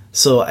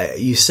 So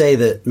you say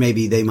that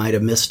maybe they might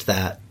have missed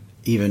that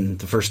even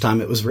the first time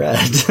it was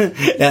read.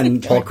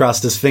 And Paul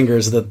crossed his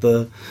fingers that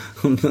the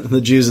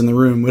Jews in the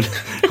room would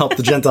help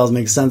the Gentiles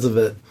make sense of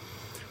it.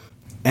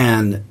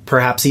 And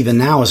perhaps even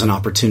now is an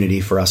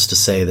opportunity for us to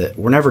say that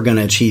we're never going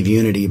to achieve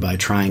unity by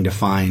trying to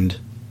find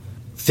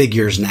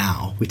figures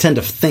now. We tend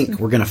to think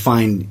we're going to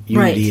find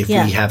unity, right, if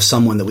we have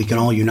someone that we can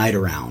all unite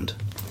around.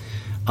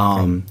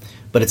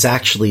 But it's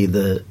actually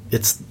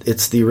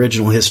it's the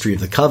original history of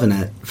the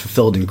covenant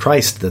fulfilled in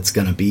Christ that's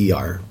going to be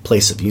our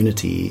place of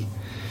unity.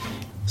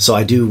 So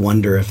I do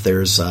wonder if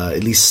there's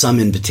at least some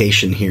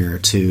invitation here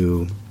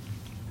to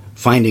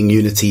finding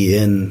unity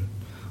in,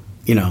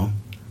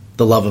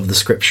 the love of the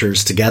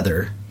Scriptures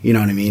together, you know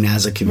what I mean,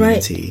 as a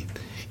community. Right.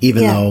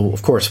 Even though,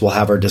 of course, we'll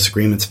have our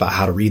disagreements about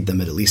how to read them,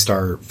 at least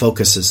our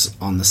focus is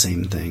on the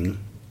same thing.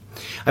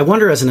 I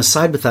wonder, as an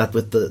aside with that,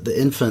 with the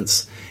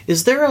infants,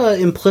 is there an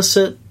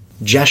implicit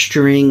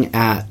gesturing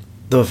at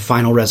the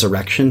final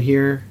resurrection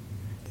here?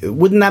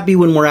 Wouldn't that be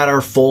when we're at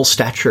our full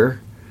stature,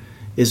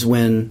 is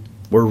when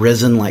we're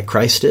risen like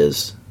Christ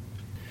is?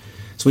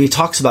 So when he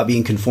talks about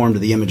being conformed to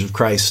the image of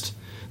Christ,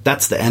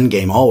 that's the end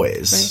game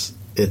always. Right.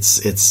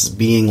 It's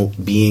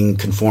being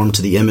conformed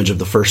to the image of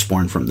the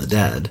firstborn from the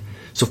dead.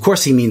 So of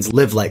course he means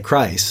live like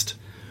Christ,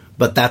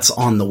 but that's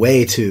on the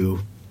way to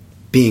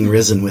being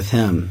risen with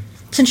him.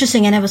 It's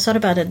interesting, I never thought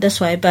about it this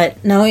way,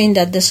 but knowing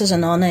that this is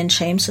an honor and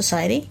shame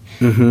society,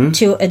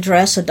 to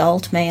address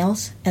adult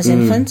males as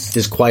infants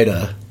is quite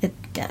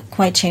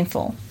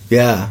shameful.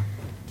 Yeah.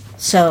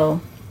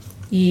 So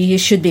you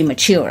should be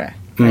mature,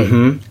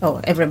 right?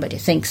 Oh, everybody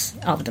thinks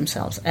of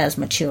themselves as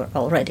mature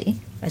already,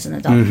 as an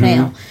adult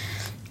male.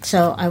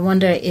 So I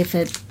wonder if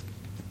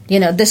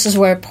this is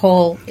where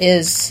Paul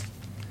is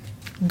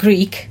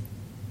Greek,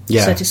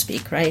 so to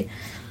speak, right?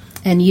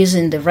 And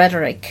using the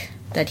rhetoric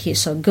that he's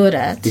so good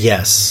at.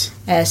 Yes.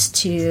 As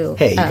to...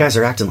 Hey, you guys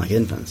are acting like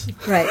infants.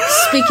 Right.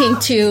 Speaking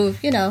to,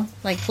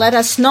 let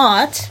us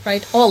not,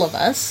 right, all of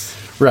us.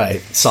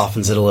 Right.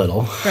 Softens it a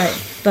little.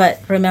 Right.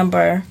 But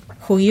remember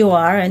who you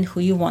are and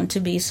who you want to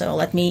be. So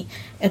let me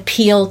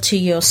appeal to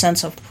your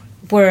sense of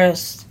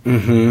worth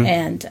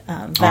and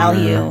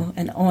value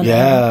and honor.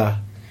 Yeah.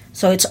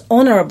 So it's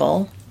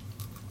honorable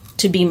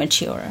to be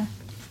mature,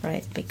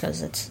 right?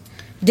 Because it's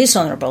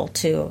dishonorable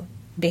to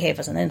behave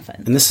as an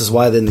infant. And this is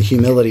why then the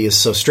humility is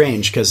so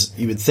strange, because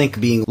you would think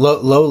being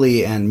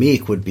lowly and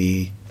meek would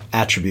be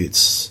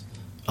attributes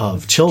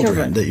of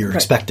children that you're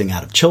expecting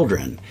out of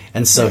children.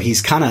 And so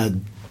he's kind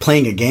of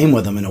playing a game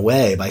with them in a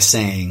way by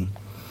saying,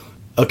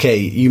 okay,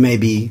 you may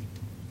be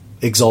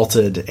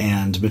exalted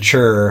and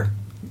mature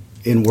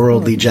in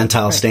worldly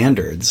Gentile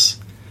standards,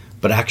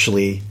 but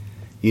actually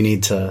you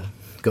need to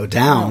go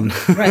down,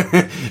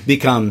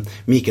 become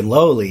meek and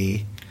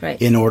lowly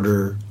in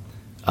order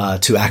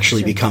to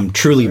actually become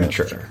truly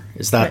mature.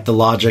 Is that the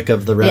logic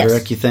of the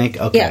rhetoric, you think?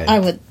 Okay. Yeah, I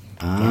would.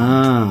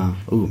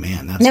 Oh,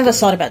 man. That's never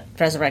thought about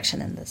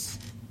resurrection in this.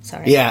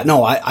 Sorry. Yeah,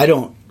 no, I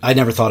don't. I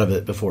never thought of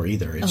it before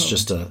either. It's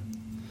just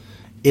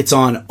it's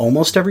on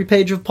almost every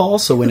page of Paul,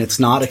 so when it's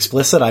not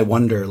explicit, I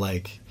wonder,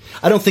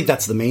 I don't think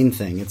that's the main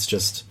thing. It's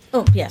just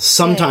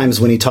sometimes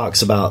when he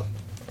talks about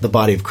the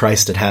body of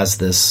Christ, it has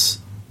this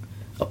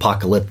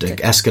apocalyptic,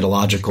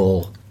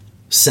 eschatological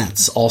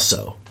sense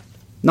also.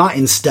 Not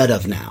instead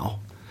of now,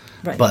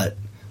 but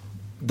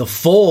the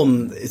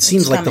full, it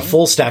seems like the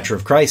full stature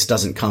of Christ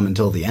doesn't come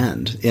until the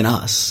end in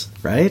us,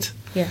 right?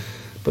 Yeah.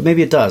 But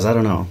maybe it does. I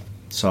don't know.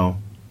 So,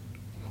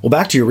 well,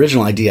 back to your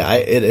original idea.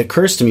 It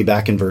occurs to me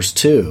back in verse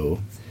 2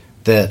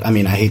 that, I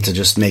hate to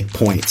just make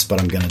points, but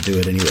I'm going to do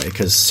it anyway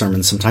because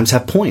sermons sometimes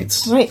have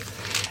points. Right.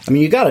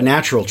 You got a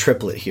natural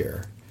triplet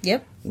here.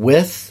 Yep.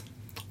 With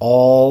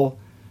all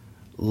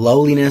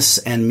lowliness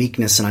and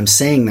meekness, and I'm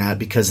saying that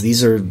because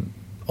these are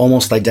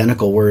almost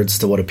identical words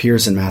to what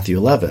appears in Matthew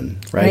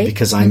 11, right?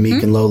 Because I'm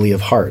meek and lowly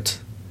of heart.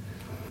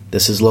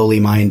 This is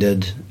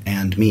lowly-minded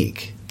and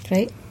meek.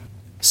 Right.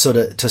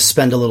 So to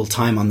spend a little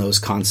time on those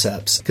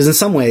concepts. Because in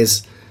some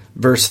ways,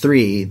 verse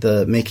 3,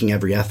 the making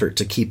every effort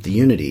to keep the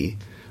unity,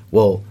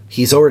 well,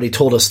 he's already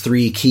told us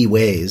 3 key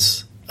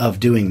ways of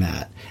doing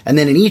that. And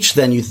then in each,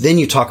 then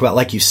you talk about,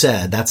 like you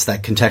said, that's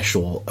that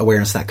contextual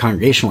awareness, that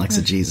congregational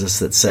exegesis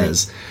that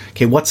says,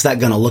 okay, what's that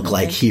going to look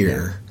like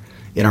here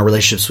in our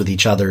relationships with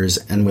each others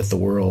and with the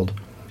world?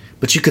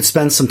 But you could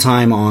spend some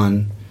time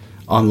on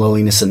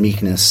lowliness and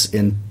meekness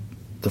in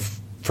the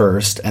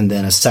first, and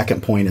then a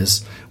second point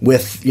is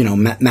with,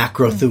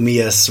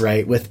 macrothumias,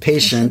 right? With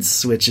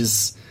patience, which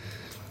is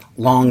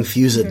long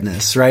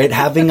fusedness, right?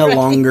 Having a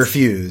longer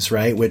fuse,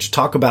 right? Which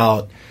talk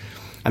about,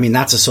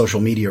 that's a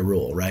social media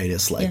rule, right?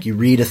 It's like you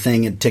read a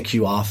thing, it ticks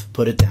you off,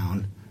 put it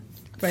down,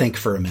 think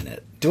for a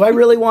minute. Do I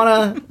really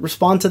want to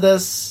respond to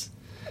this?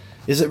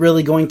 Is it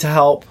really going to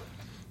help?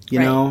 You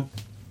know?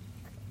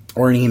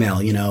 Or an email,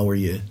 where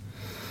you...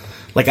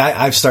 Like,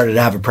 I've started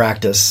to have a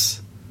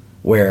practice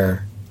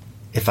where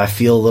if I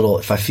feel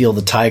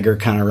the tiger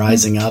kind of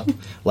rising up,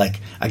 like,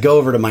 I go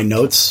over to my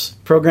notes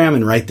program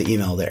and write the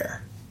email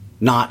there.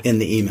 Not in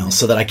the email,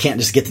 so that I can't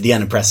just get to the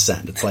end and press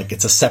send. It's like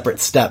it's a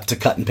separate step to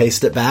cut and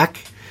paste it back.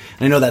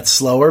 And I know that's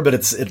slower, but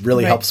it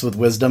really helps with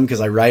wisdom,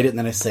 because I write it and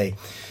then I say,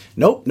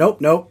 nope.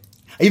 I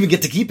even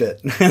get to keep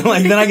it. Then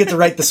I get to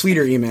write the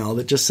sweeter email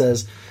that just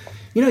says,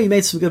 you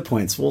made some good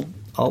points. Well,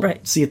 I'll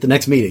see you at the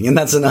next meeting, and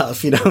that's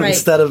enough.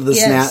 Instead of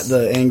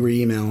the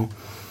angry email.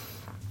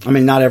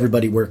 Not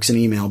everybody works in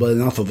email, but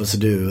enough of us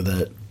do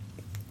that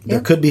there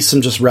could be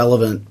some just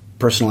relevant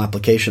personal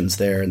applications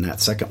there in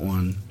that second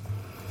one.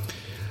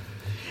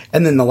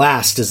 And then the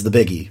last is the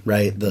biggie,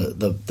 right?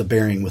 The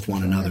bearing with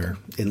one another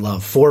in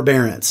love.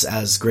 Forbearance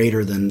as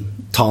greater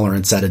than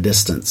tolerance at a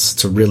distance,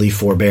 to really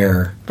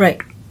forbear.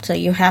 Right. So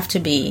you have to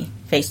be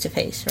face to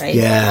face, right?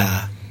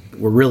 Yeah.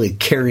 We're really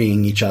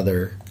carrying each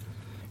other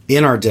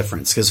in our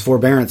difference, because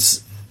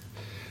forbearance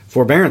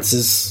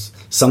is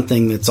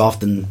something that's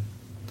often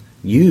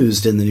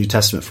used in the New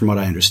Testament, from what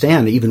I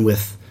understand, even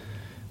with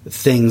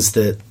things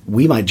that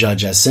we might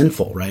judge as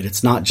sinful, right?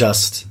 It's not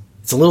just,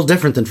 it's a little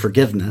different than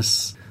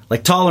forgiveness.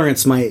 Like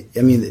tolerance might,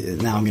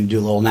 now I'm going to do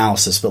a little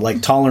analysis, but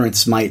like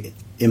tolerance might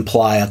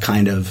imply a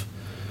kind of,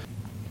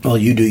 well,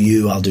 you do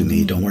you, I'll do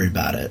me, don't worry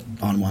about it,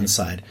 on one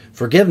side.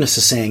 Forgiveness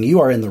is saying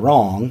you are in the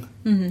wrong,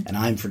 and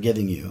I'm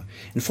forgiving you.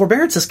 And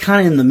forbearance is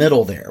kind of in the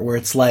middle there, where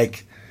it's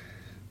like,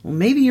 well,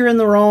 maybe you're in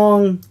the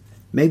wrong,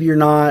 maybe you're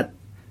not,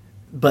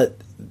 but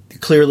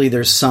clearly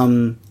there's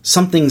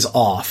something's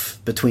off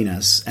between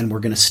us, and we're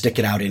going to stick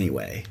it out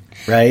anyway,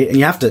 right? And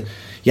you have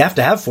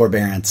to have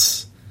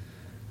forbearance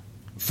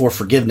for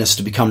forgiveness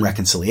to become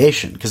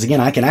reconciliation. Because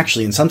again, I can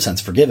actually, in some sense,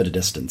 forgive at a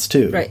distance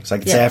too. Right. So I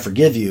can say I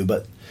forgive you,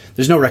 but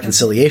there's no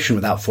reconciliation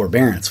without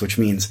forbearance, which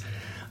means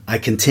I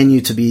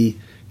continue to be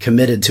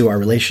committed to our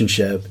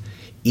relationship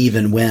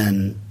even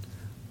when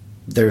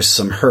there's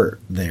some hurt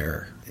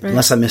there. Right.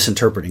 Unless I'm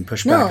misinterpreting,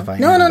 push back if I am.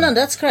 No,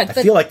 that's correct.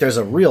 I feel like there's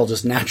a real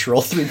just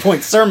natural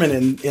 3-point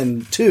sermon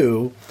in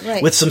 2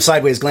 with some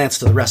sideways glance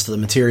to the rest of the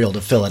material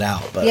to fill it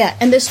out. But. Yeah,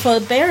 and this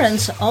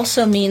forbearance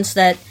also means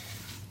that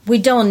we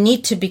don't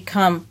need to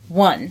become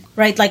one,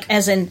 right? Like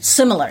as in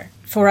similar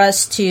for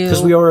us to...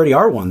 Because we already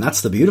are one.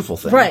 That's the beautiful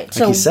thing. Right.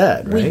 Like you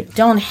said, right? We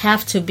don't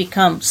have to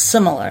become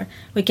similar.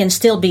 We can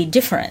still be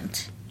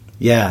different.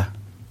 Yeah,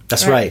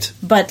 that's right.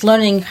 But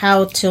learning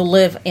how to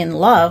live in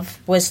love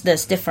with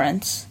this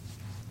difference.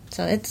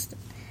 So it's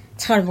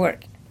hard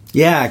work.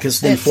 Yeah, because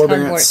then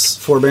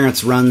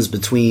forbearance runs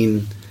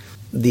between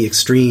the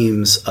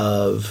extremes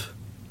of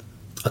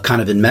a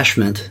kind of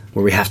enmeshment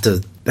where we have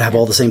to have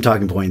all the same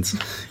talking points,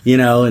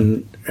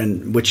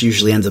 and which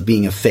usually ends up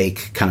being a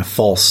fake, kind of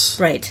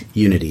false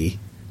unity,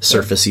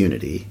 surface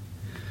unity.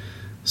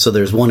 So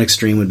there's one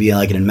extreme would be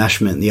like an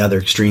enmeshment, and the other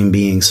extreme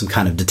being some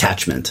kind of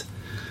detachment,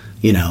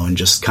 and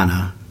just kind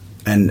of,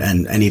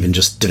 and even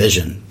just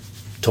division,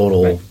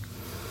 total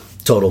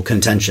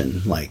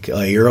contention. Like,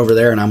 you're over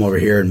there and I'm over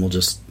here, and we'll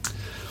just,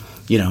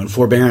 and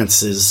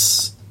forbearance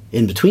is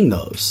in between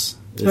those.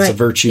 It's a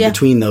virtue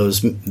between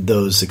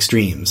those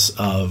extremes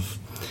of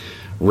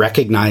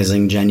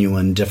recognizing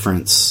genuine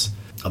difference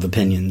of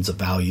opinions, of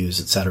values,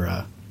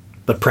 etc.,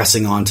 but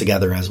pressing on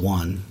together as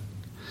one.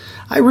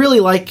 I really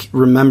like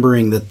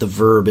remembering that the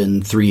verb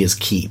in 3 is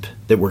keep,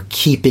 that we're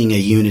keeping a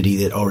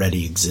unity that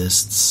already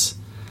exists,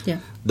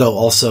 though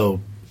also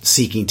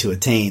seeking to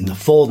attain the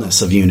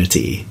fullness of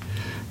unity,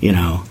 in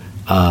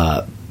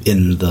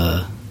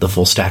the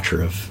full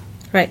stature of...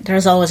 Right,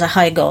 there's always a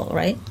high goal,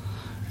 right?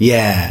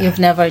 Yeah. You've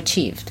never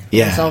achieved.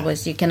 Yeah.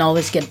 You can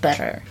always get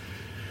better.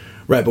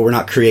 Right, but we're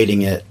not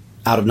creating it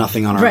out of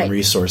nothing on our own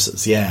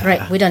resources. Yeah.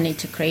 Right, we don't need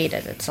to create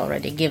it. It's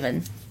already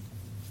given.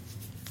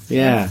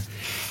 Yeah.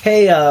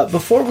 Hey,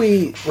 before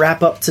we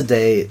wrap up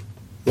today,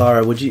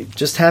 Lara, would you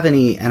just have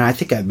any, and I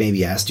think I've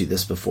maybe asked you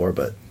this before,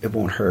 but it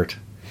won't hurt,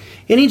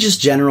 any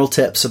just general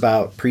tips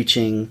about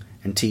preaching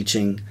and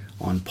teaching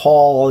on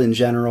Paul in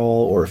general,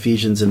 or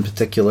Ephesians in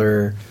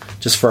particular,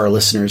 just for our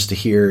listeners to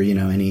hear,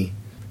 any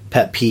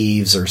pet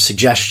peeves or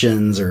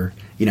suggestions or,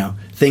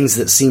 things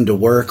that seem to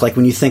work? Like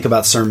when you think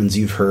about sermons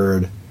you've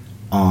heard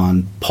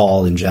on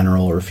Paul in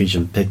general or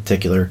Ephesians in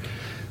particular,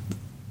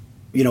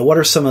 what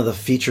are some of the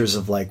features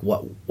of like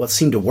what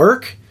seemed to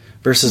work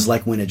versus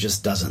like when it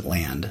just doesn't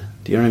land?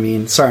 Do you know what I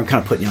mean? Sorry, I'm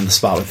kind of putting you on the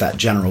spot with that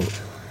general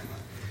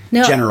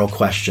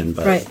question,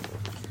 but right.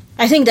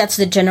 I think that's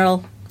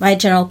my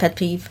general pet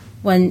peeve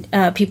when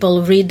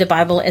people read the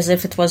Bible as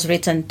if it was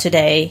written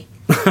today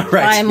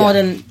by a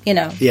modern,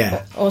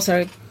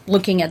 author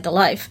looking at the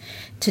life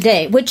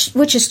today,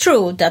 which is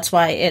true. That's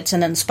why it's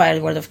an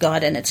inspired word of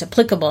God and it's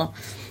applicable.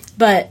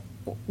 But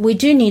we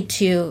do need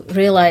to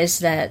realize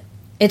that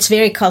it's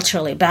very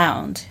culturally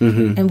bound,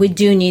 and we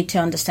do need to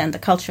understand the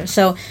culture.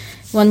 So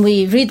when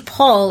we read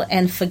Paul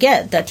and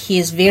forget that he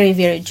is very,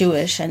 very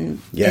Jewish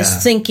and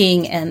is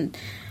thinking and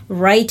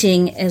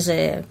writing as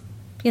a,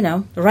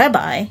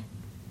 rabbi,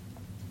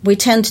 we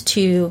tend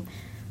to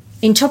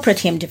interpret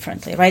him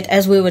differently, right?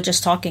 As we were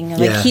just talking.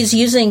 He's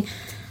using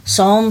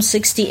Psalm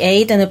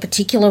 68 in a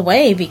particular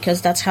way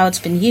because that's how it's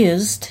been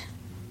used.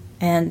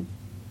 And,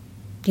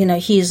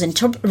 he's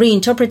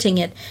reinterpreting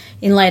it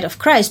in light of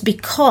Christ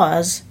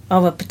because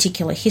of a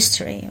particular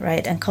history,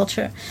 right, and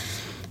culture.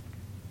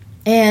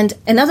 And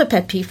another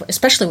pet peeve,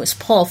 especially with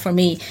Paul for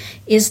me,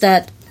 is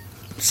that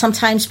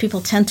sometimes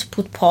people tend to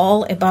put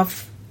Paul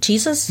above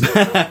Jesus.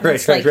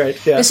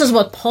 right. Yeah. This is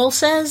what Paul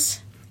says,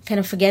 kind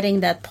of forgetting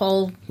that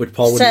Paul Which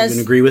Paul wouldn't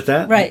even agree with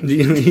that. Right.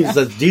 He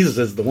says Jesus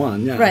is the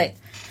one. Yeah. Right.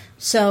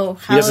 So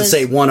he doesn't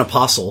say one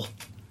apostle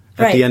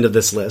at the end of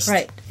this list.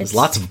 Right. There's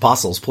lots of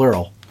apostles,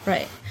 plural.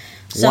 Right.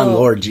 So, one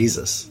Lord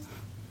Jesus.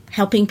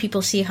 Helping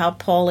people see how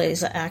Paul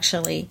is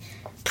actually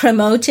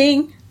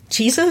promoting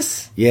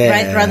Jesus,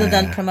 right, rather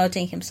than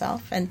promoting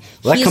himself. And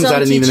that comes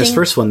out in even his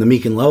first one, the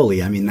meek and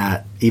lowly. I mean,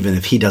 that even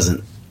if he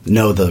doesn't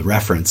know the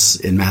reference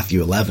in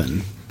Matthew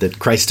 11, that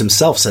Christ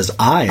himself says,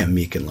 I am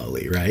meek and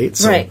lowly, right?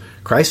 So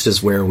Christ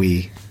is where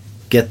we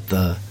get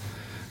the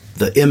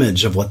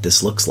image of what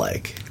this looks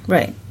like.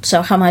 Right.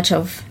 So how much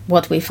of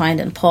what we find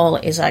in Paul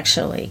is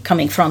actually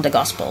coming from the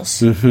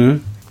Gospels?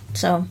 Mm-hmm.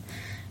 So,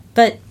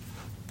 but,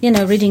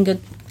 reading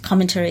good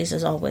commentaries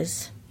is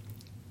always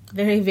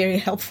very, very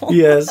helpful.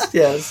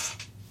 Yes.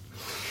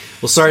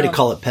 Well, sorry to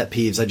call it pet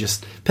peeves.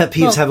 Pet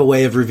peeves have a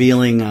way of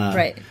revealing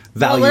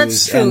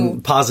values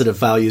and positive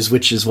values,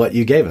 which is what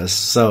you gave us.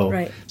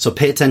 So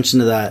pay attention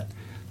to that,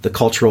 the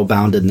cultural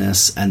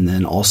boundedness, and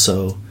then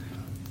also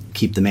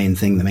keep the main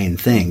thing,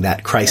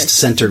 that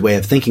Christ-centered way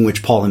of thinking,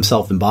 which Paul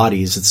himself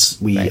embodies.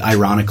 We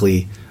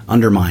ironically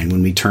undermine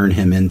when we turn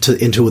him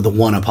into the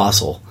one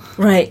apostle.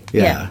 Right.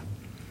 Yeah.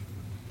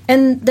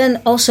 And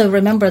then also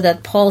remember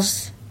that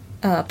Paul's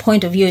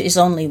point of view is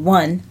only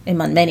one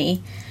among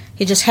many.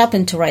 He just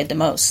happened to write the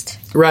most.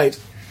 Right.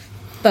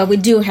 But we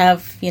do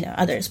have,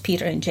 others,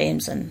 Peter and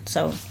James, and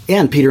so...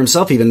 And Peter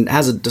himself even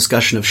has a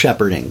discussion of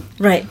shepherding.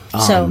 Right.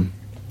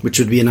 Which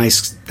would be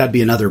that'd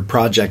be another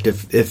project.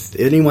 If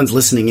anyone's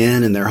listening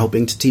in and they're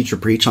hoping to teach or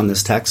preach on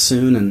this text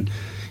soon and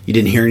you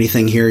didn't hear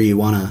anything here you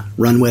want to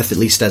run with, at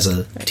least as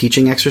a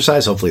teaching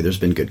exercise, hopefully there's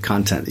been good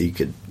content that you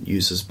could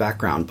use as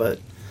background. But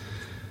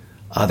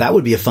that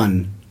would be a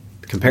fun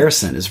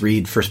comparison, is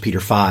read 1 Peter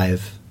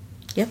 5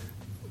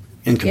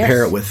 and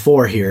compare it with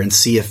 4 here and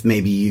see if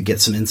maybe you get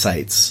some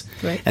insights.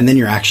 Right. And then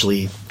you're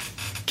actually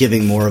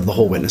giving more of the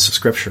whole witness of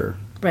Scripture.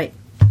 Right.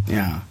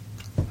 Yeah.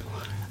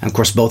 And of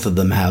course, both of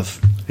them have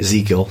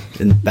Ezekiel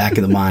in the back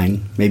of the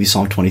mind, maybe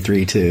Psalm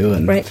 23 too,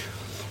 and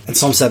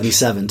Psalm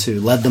 77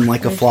 too. Led them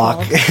like a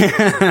flock.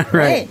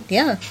 Right.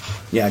 Yeah.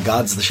 Yeah,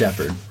 God's the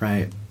shepherd.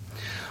 Right.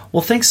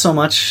 Well, thanks so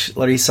much,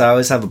 Larisa. I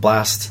always have a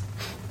blast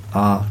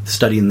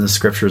studying the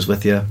Scriptures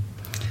with you.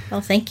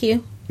 Well, thank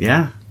you.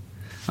 Yeah.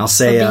 I'll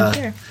say,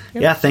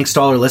 thanks to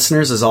all our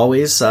listeners, as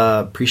always.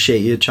 Appreciate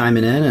you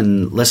chiming in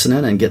and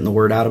listening and getting the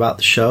word out about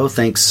the show.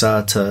 Thanks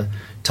to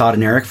Todd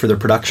and Eric for their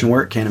production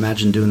work. Can't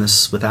imagine doing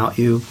this without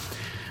you.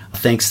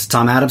 Thanks to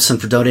Tom Adamson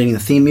for donating the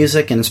theme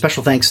music, and a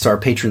special thanks to our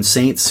patron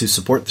saints who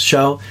support the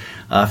show.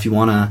 If you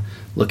want to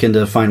look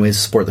into find ways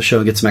to support the show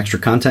and get some extra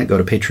content, go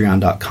to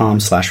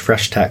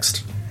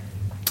patreon.com/freshtext,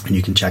 and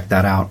you can check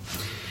that out.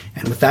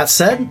 And with that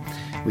said,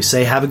 we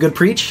say have a good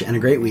preach and a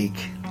great week.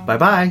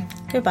 Bye-bye.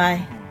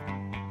 Goodbye.